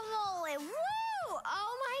guacamole. Woo!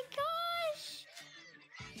 Oh my gosh!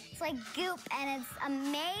 It's like goop and it's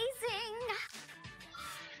amazing.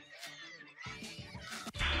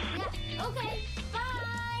 Yeah, okay, bye!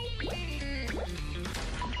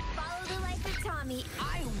 Follow the life of Tommy.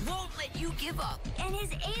 I won't let you give up. And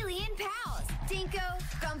his alien pals. Dinko,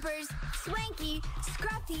 Grumpers, Swanky,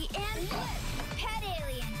 Scruffy, and Flip. Pet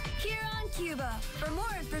Alien. Here on Qubo. For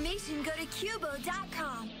more information, go to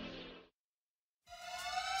Qubo.com.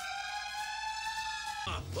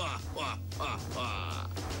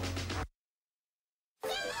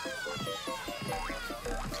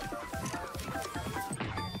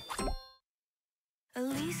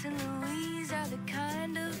 Elise and Louise are the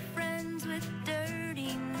kind of friends with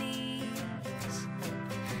dirty knees,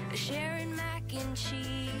 sharing mac and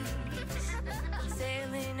cheese,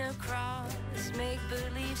 sailing across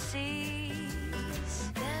make-believe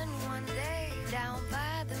seas. Then one day, down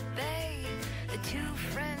by the bay, the two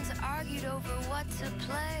friends argued over what to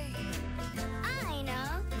play. I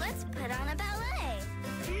know. Let's put on a ballet.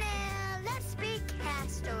 Now, let's be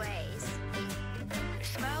castaways. Their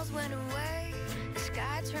smiles went away, the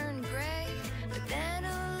sky turned gray, but then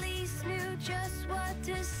Elise knew just what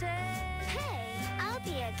to say. Hey, I'll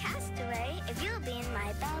be a castaway if you'll be in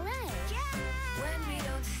my ballet. Yeah! When we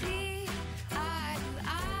don't see eye to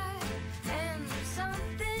eye, and there's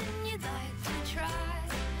something you'd like to try,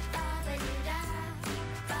 ba-ba-doo-da,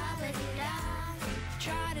 ba-ba-doo-da.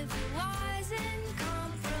 Try to be wise and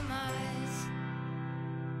compromise.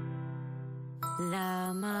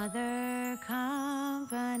 La Mother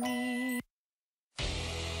Company.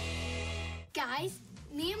 Guys,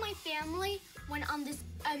 me and my family went on this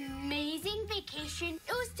amazing vacation.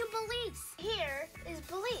 It was to Belize. Here is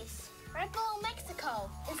Belize, right below Mexico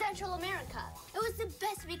in Central America. It was the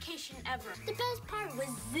best vacation ever. The best part was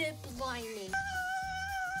zip lining.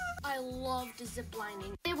 I loved zip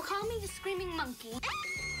lining. They would call me the screaming monkey.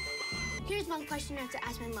 Here's one question I have to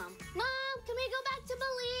ask my mom. Mom, can we go back to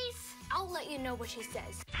Belize? I'll let you know what she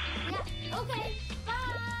says. Yeah, okay,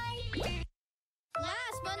 bye.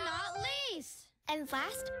 Last but not least. And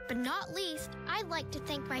last but not least, I'd like to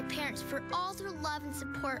thank my parents for all their love and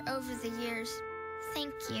support over the years.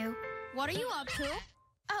 Thank you. What are you up to?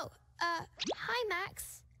 Oh, hi,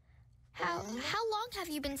 Max. How long have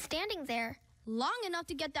you been standing there? Long enough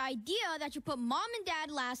to get the idea that you put Mom and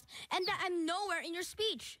Dad last and that I'm nowhere in your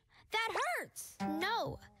speech. That hurts.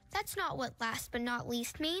 No, that's not what last but not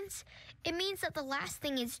least means. It means that the last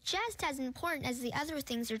thing is just as important as the other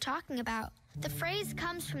things you're talking about. The phrase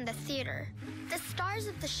comes from the theater. The stars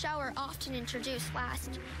of the show are often introduced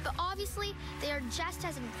last, but obviously they are just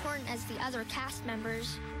as important as the other cast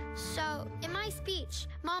members. So, in my speech,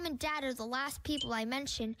 Mom and Dad are the last people I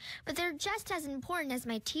mention, but they're just as important as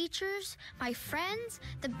my teachers, my friends,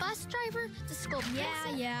 the bus driver, the school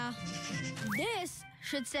principal. Yeah. This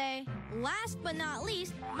should say, last but not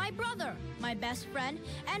least, my brother, my best friend,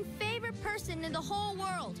 and favorite person in the whole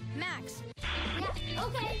world, Max. Yeah,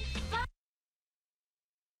 okay, bye.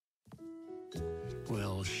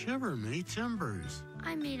 Well, shiver me timbers.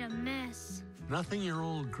 I made a mess. Nothing your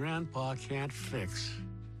old grandpa can't fix.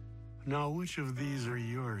 Now, which of these are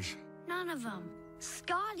yours? None of them.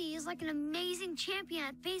 Scotty is like an amazing champion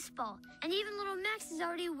at baseball, and even little Max is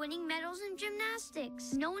already winning medals in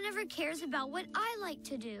gymnastics. No one ever cares about what I like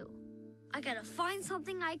to do. I gotta find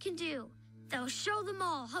something I can do that'll show them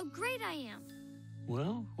all how great I am.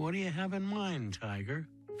 Well, what do you have in mind, Tiger?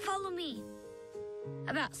 Follow me.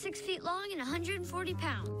 About 6 feet long and 140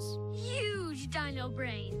 pounds. Huge dino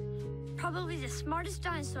brain. Probably the smartest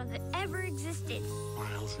dinosaur that ever existed.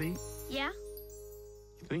 VLC Yeah?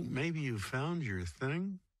 Think maybe you found your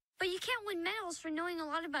thing? But you can't win medals for knowing a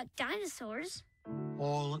lot about dinosaurs.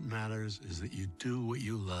 All that matters is that you do what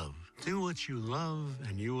you love. Do what you love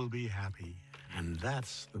and you will be happy. And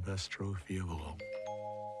that's the best trophy of all.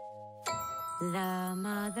 The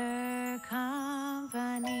Mother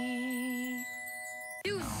Company.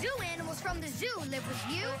 Do zoo animals from the zoo live with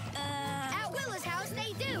you? At Willa's house,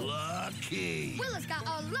 they do. Lucky. Willa's got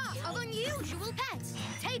a lot of unusual pets.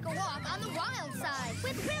 Take a walk on the wild side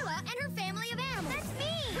with Willa and her family of animals. That's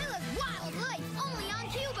me. Willa's Wild Life, only on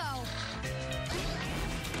Qubo.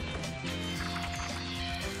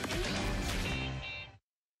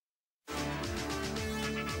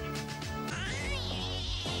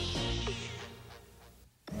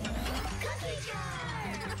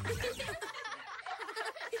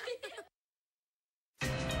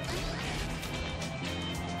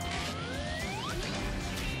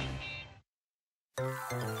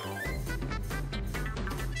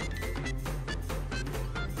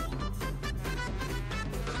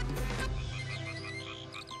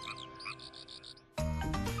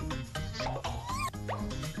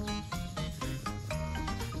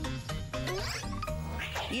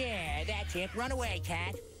 Yeah, that's it. Run away,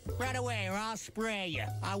 cat. Run away or I'll spray you.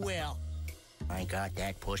 I will. I got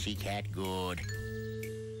that pussycat good.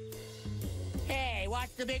 Hey,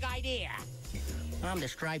 what's the big idea? I'm the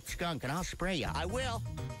striped skunk and I'll spray you. I will.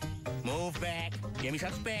 Move back. Give me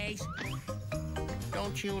some space.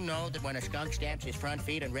 Don't you know that when a skunk stamps his front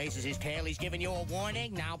feet and raises his tail, he's giving you a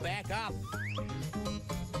warning? Now back up.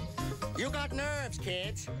 You got nerves,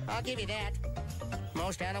 kids. I'll give you that.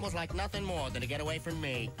 Most animals like nothing more than to get away from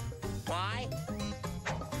me. Why?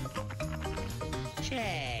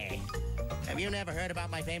 Say, have you never heard about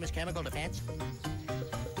my famous chemical defense?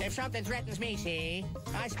 If something threatens me, see,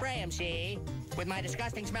 I spray him, see, with my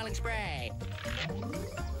disgusting smelling spray.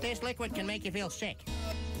 This liquid can make you feel sick.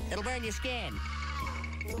 It'll burn your skin,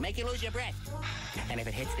 make you lose your breath. And if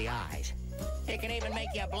it hits the eyes, it can even make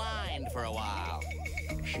you blind for a while.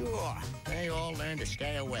 Sure, they all learn to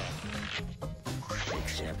stay away.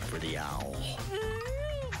 Except for the owl.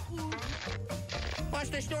 What's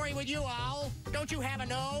the story with you, owl? Don't you have a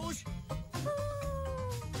nose?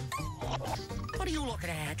 What are you looking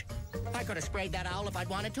at? I could have sprayed that owl if I'd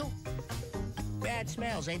wanted to. Bad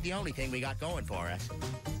smells ain't the only thing we got going for us.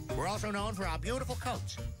 We're also known for our beautiful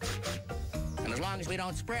coats. And as long as we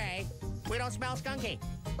don't spray, we don't smell skunky.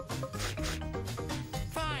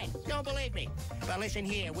 Fine, don't believe me. But listen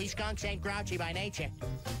here, we skunks ain't grouchy by nature.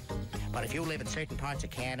 But if you live in certain parts of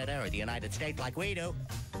Canada or the United States like we do,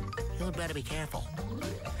 you'd better be careful.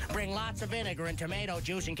 Bring lots of vinegar and tomato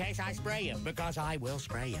juice in case I spray you, because I will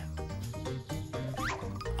spray you.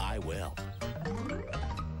 I will.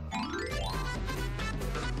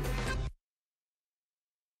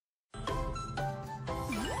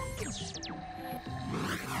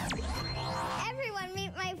 Everyone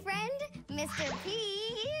meet my friend, Mr.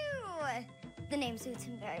 P.U. The name suits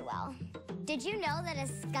him very well. Did you know that a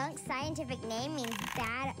skunk's scientific name means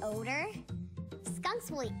bad odor? Skunks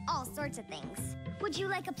will eat all sorts of things. Would you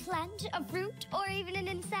like a plant, a fruit, or even an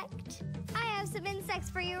insect? I have some insects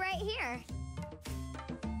for you right here.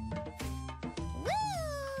 Woo!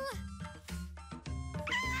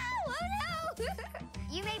 Ow! Oh no!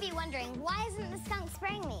 You may be wondering, why isn't the skunk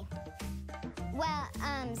spraying me? Well,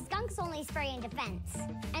 skunks only spray in defense.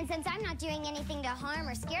 And since I'm not doing anything to harm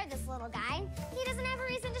or scare this little guy, he doesn't have a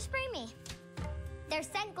reason to spray me. Their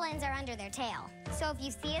scent glands are under their tail. So if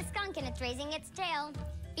you see a skunk and it's raising its tail,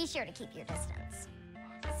 be sure to keep your distance.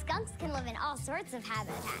 Skunks can live in all sorts of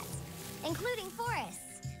habitats, including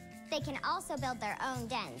forests. They can also build their own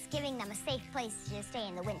dens, giving them a safe place to stay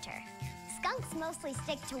in the winter. Skunks mostly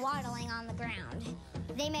stick to waddling on the ground.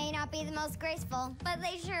 They may not be the most graceful, but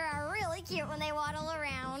they sure are really cute when they waddle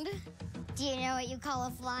around. Do you know what you call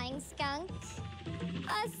a flying skunk?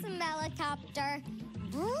 A smellicopter.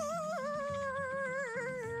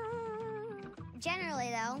 Generally,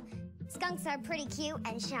 though, skunks are pretty cute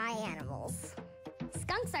and shy animals.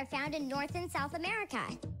 Skunks are found in North and South America.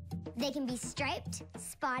 They can be striped,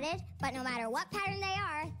 spotted, but no matter what pattern they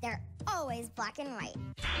are, they're always black and white.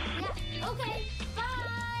 Yeah, okay, bye!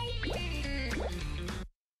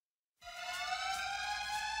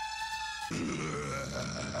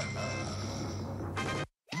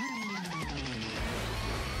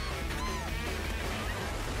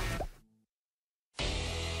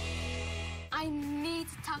 I need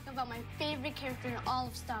to talk about my favorite character in all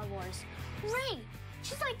of Star Wars, Rey.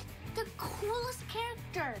 She's like the coolest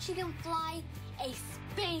character. She can fly a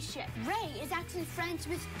spaceship. Ray is actually friends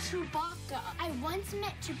with Chewbacca. I once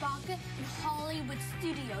met Chewbacca in Hollywood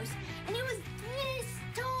Studios, and he was this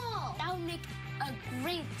tall. That would make a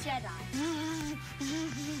great Jedi.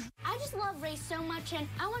 I just love Ray so much, and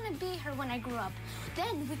I want to be her when I grow up.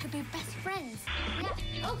 Then we could be best friends.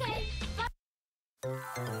 Yeah, okay. Bye.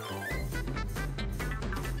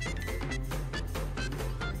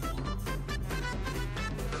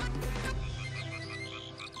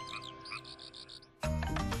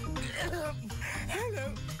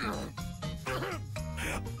 Hello.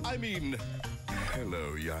 I mean,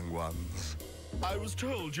 hello, young ones. I was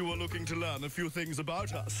told you were looking to learn a few things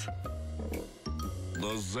about us.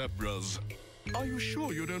 The zebras. Are you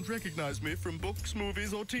sure you don't recognize me from books,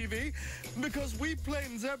 movies, or TV? Because we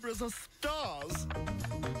plain zebras are stars.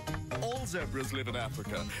 All zebras live in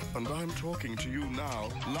Africa, and I'm talking to you now,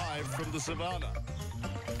 live from the savannah.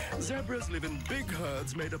 Zebras live in big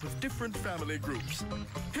herds made up of different family groups.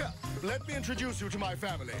 Here, let me introduce you to my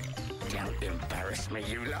family. Don't embarrass me,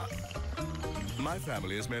 you lot. My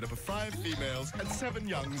family is made up of 5 females and 7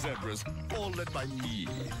 young zebras, all led by me,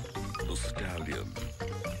 the stallion.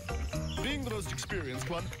 Being the most experienced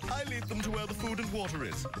one, I lead them to where the food and water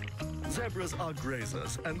is. Zebras are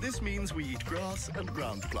grazers, and this means we eat grass and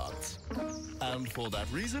ground plants. And for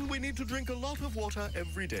that reason, we need to drink a lot of water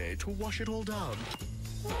every day to wash it all down.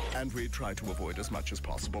 And we try to avoid as much as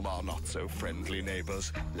possible our not-so-friendly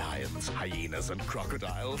neighbors, lions, hyenas, and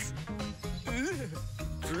crocodiles.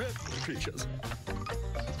 Dreadful creatures.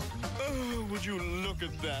 Oh, would you look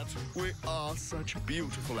at that? We are such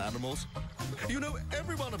beautiful animals. You know,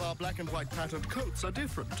 every one of our black and white patterned coats are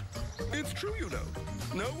different. It's true, you know.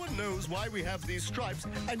 No one knows why we have these stripes,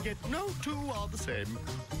 and yet no two are the same.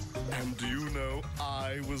 And do you know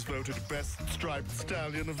I was voted Best Striped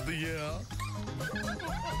Stallion of the Year?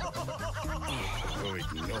 Oh,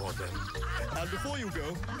 ignore them. And before you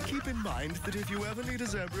go, keep in mind that if you ever need a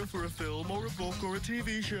zebra for a film or a book or a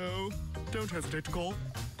TV show, don't hesitate to call.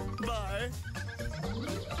 Bye.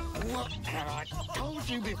 What have I told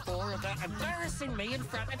you before about embarrassing me in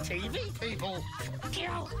front of TV people? I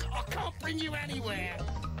can't bring you anywhere.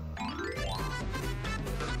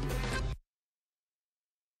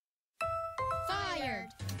 Fired.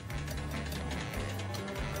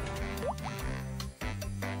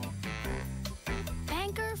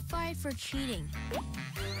 Banker fired for cheating.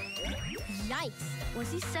 Yikes.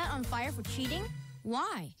 Was he set on fire for cheating?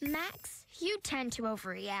 Why? Max, you tend to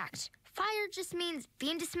overreact. Fired just means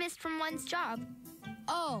being dismissed from one's job.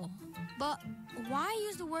 Oh, but why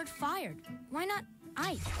use the word fired? Why not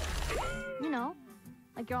iced? You know,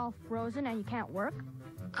 like you're all frozen and you can't work.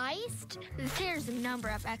 Iced? There's a number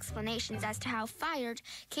of explanations as to how fired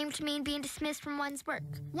came to mean being dismissed from one's work.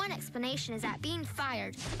 One explanation is that being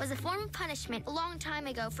fired was a form of punishment a long time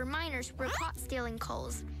ago for miners who were caught stealing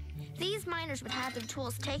coals. These miners would have their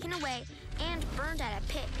tools taken away and burned at a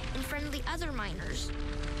pit in front of the other miners.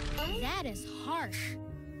 That is harsh.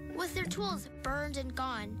 With their tools burned and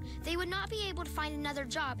gone, they would not be able to find another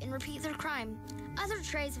job and repeat their crime. Other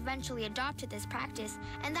trades eventually adopted this practice,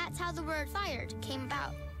 and that's how the word fired came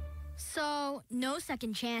about. So, no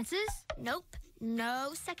second chances? Nope,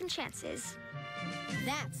 no second chances.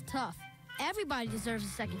 That's tough. Everybody deserves a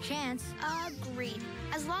second chance. Agreed.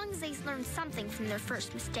 As long as they learn something from their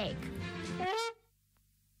first mistake. Yeah,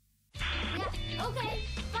 okay,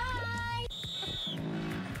 bye!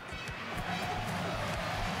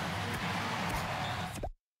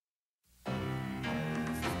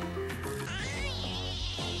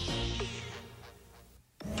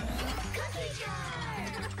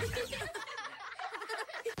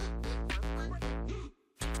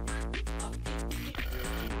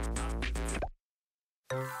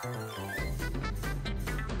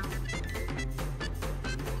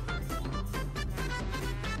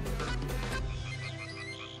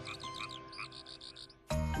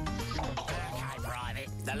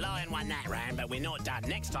 The lion won that round, but we're not done.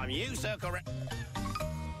 Next time you circle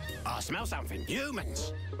I smell something.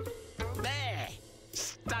 Humans. There.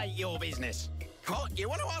 State your business. What, you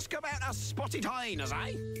want to ask about us spotted hyenas,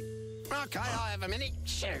 eh? OK, I have a minute.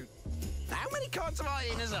 Shoot. How many kinds of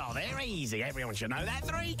hyenas are there? Easy, everyone should know that.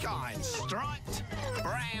 3 kinds. Striped,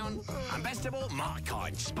 brown, and best of all, my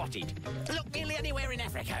kind, spotted. Look nearly anywhere in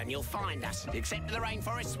Africa and you'll find us. Except in the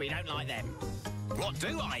rainforests, we don't like them. What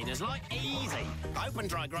do hyenas like? Easy. Open,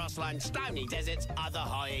 dry grassland, stony deserts, other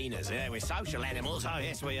hyenas. Yeah, we're social animals. Oh,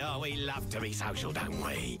 yes, we are. We love to be social, don't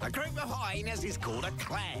we? A group of hyenas is called a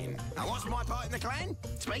clan. And what's my part in the clan?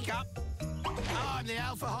 Speak up. I'm the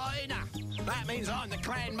alpha hyena. That means I'm the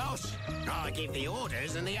clan boss. I give the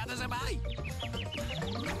orders and the others obey.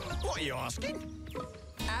 What are you asking?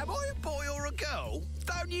 Am I a boy or a girl?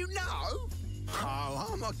 Don't you know? Oh,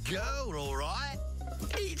 I'm a girl, all right.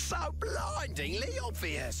 It's so blindingly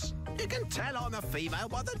obvious. You can tell I'm a female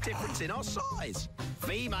by the difference in our size.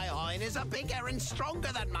 Female hyenas are bigger and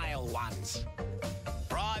stronger than male ones.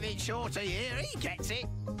 Private Shorty here, he gets it.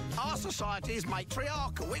 Our society is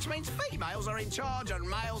matriarchal, which means females are in charge and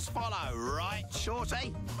males follow, right,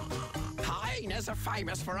 Shorty? Hyenas are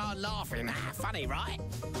famous for our laughing. Funny, right?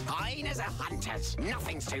 Hyenas are hunters.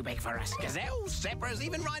 Nothing's too big for us. Gazelles, zebras,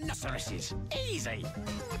 even rhinoceroses. Easy.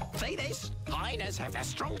 See this? Hyenas have the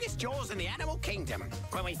strongest jaws in the animal kingdom.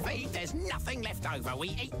 When we feed, there's nothing left over. We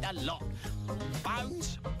eat a lot.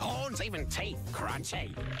 Bones, horns, even teeth.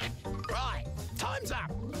 Crunchy. Right, time's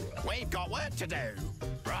up. We've got work to do.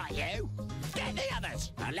 Right, you. Get the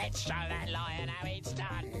others. And let's show that lion how it's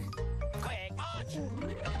done. Quick, march.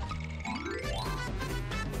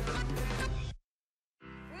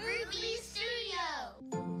 Ruby Studio!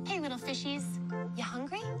 Hey, little fishies. You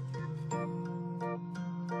hungry?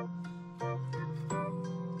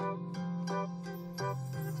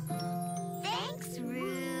 Thanks,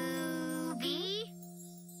 Ruby.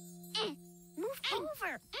 Move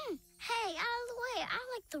over. Hey, out of the way. I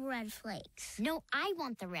like the red flakes. No, I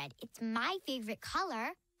want the red. It's my favorite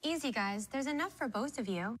color. Easy, guys. There's enough for both of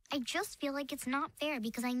you. I just feel like it's not fair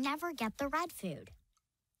because I never get the red food.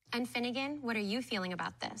 And Finnegan, what are you feeling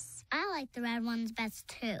about this? I like the red ones best,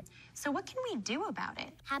 too. So what can we do about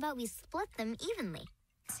it? How about we split them evenly?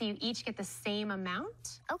 So you each get the same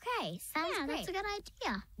amount? Okay, sounds great. That's a good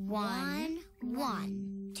idea. 1,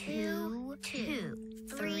 1, 2, 2,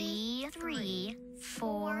 3, 3,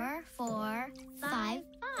 4, 4, 5,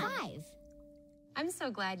 5. I'm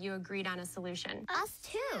so glad you agreed on a solution. Us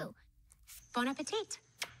too. Bon appetit.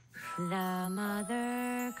 The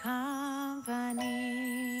Mother Company.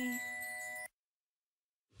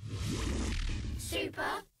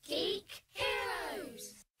 Super Geek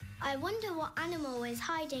Heroes! I wonder what animal is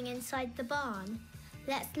hiding inside the barn.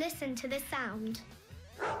 Let's listen to the sound.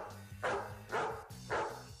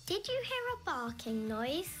 Did you hear a barking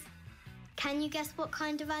noise? Can you guess what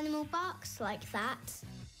kind of animal barks like that?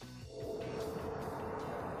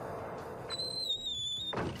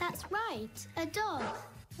 That's right, a dog.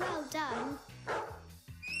 Well done.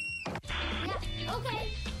 Yeah,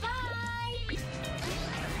 okay, bye!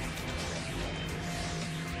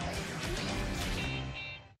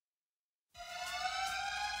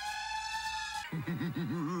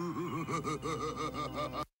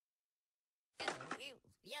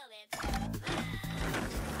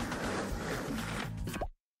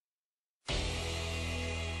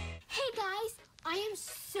 Hey guys, I am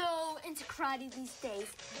so into karate these days.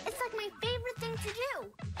 It's like my favorite thing to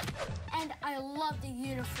do. And I love the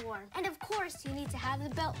uniform. And of course, you need to have the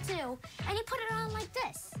belt too. And you put it on like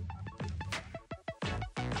this.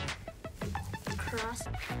 Cross.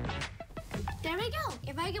 There we go.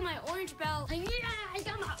 If I get my orange belt, yeah, I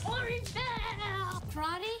got my orange belt.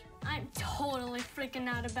 Karate, I'm totally freaking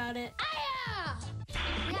out about it. Ah!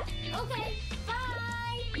 Yeah, okay,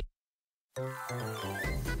 bye.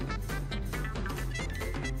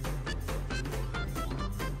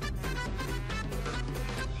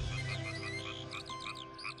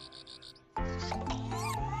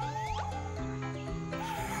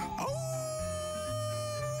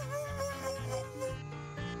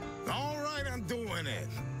 All right, I'm doing it.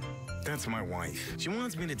 That's my wife. She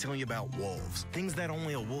wants me to tell you about wolves, things that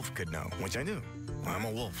only a wolf could know, which I do. I'm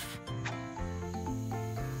a wolf.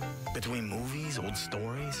 Between movies, old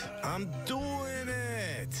stories, I'm doing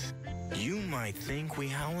it. You might think we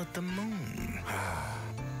howl at the moon.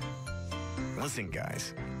 Listen,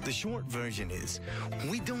 guys, the short version is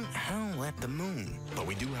we don't howl at the moon, but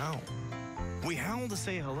we do howl. We howl to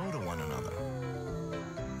say hello to one another,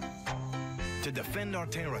 to defend our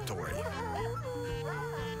territory,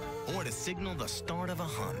 or to signal the start of a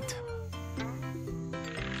hunt.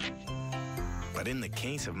 But in the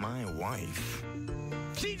case of my wife,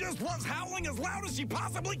 she just was howling as loud as she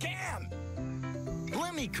possibly can.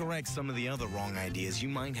 Let me correct some of the other wrong ideas you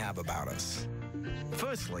might have about us.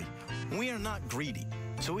 Firstly, we are not greedy,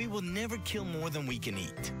 so we will never kill more than we can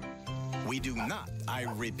eat. We do not, I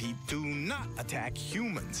repeat, do not attack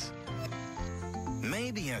humans.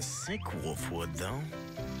 Maybe a sick wolf would, though.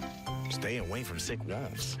 Stay away from sick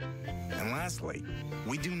wolves. And lastly,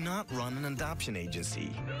 we do not run an adoption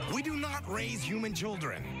agency. We do not raise human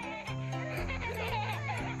children.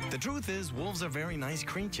 The truth is, wolves are very nice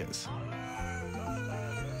creatures.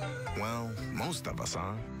 Well, most of us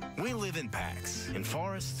are. We live in packs, in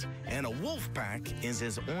forests, and a wolf pack is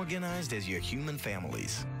as organized as your human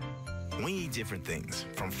families. We eat different things,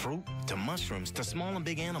 from fruit to mushrooms to small and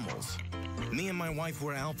big animals. Me and my wife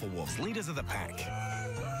were alpha wolves, leaders of the pack.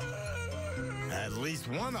 At least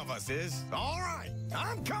one of us is. All right,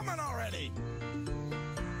 I'm coming already.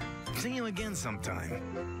 See you again sometime.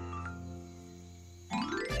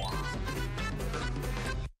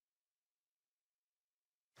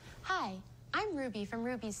 Hi, I'm Ruby from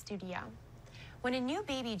Ruby's Studio. When a new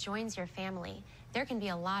baby joins your family, there can be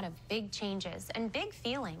a lot of big changes and big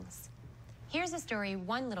feelings. Here's a story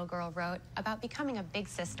one little girl wrote about becoming a big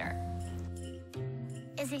sister.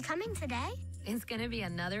 Is he coming today? It's gonna be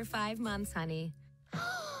another 5 months, honey.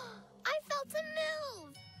 I felt a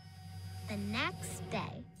move. The next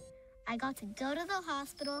day, I got to go to the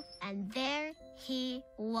hospital, and there he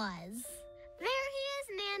was. There he is,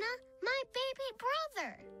 Nana, my baby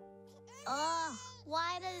brother. Ugh,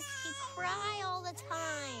 why does he cry all the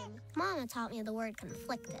time? Mama taught me the word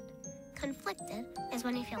conflicted. Conflicted is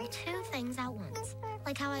when you feel two things at once.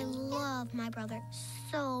 Like how I love my brother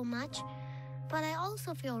so much, but I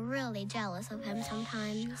also feel really jealous of him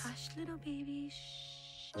sometimes. Hush, little baby,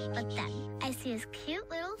 shh. But then I see his cute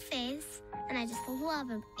little face, and I just love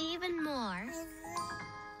him even more.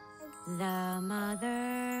 The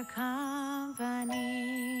Mother Company.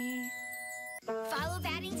 Follow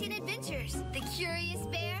Paddington Adventures, the curious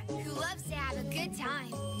bear who loves to have a good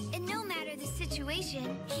time. And no matter the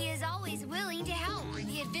situation, he is always willing to help.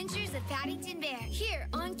 The Adventures of Paddington Bear, here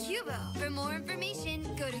on Qubo. For more information,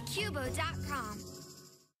 go to Qubo.com.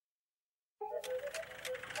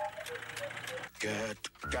 Get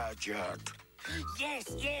Gadget.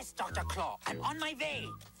 Yes, Dr. Claw. I'm on my way.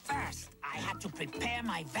 First, I have to prepare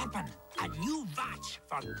my weapon, a new watch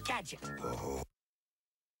for Gadget. Oh.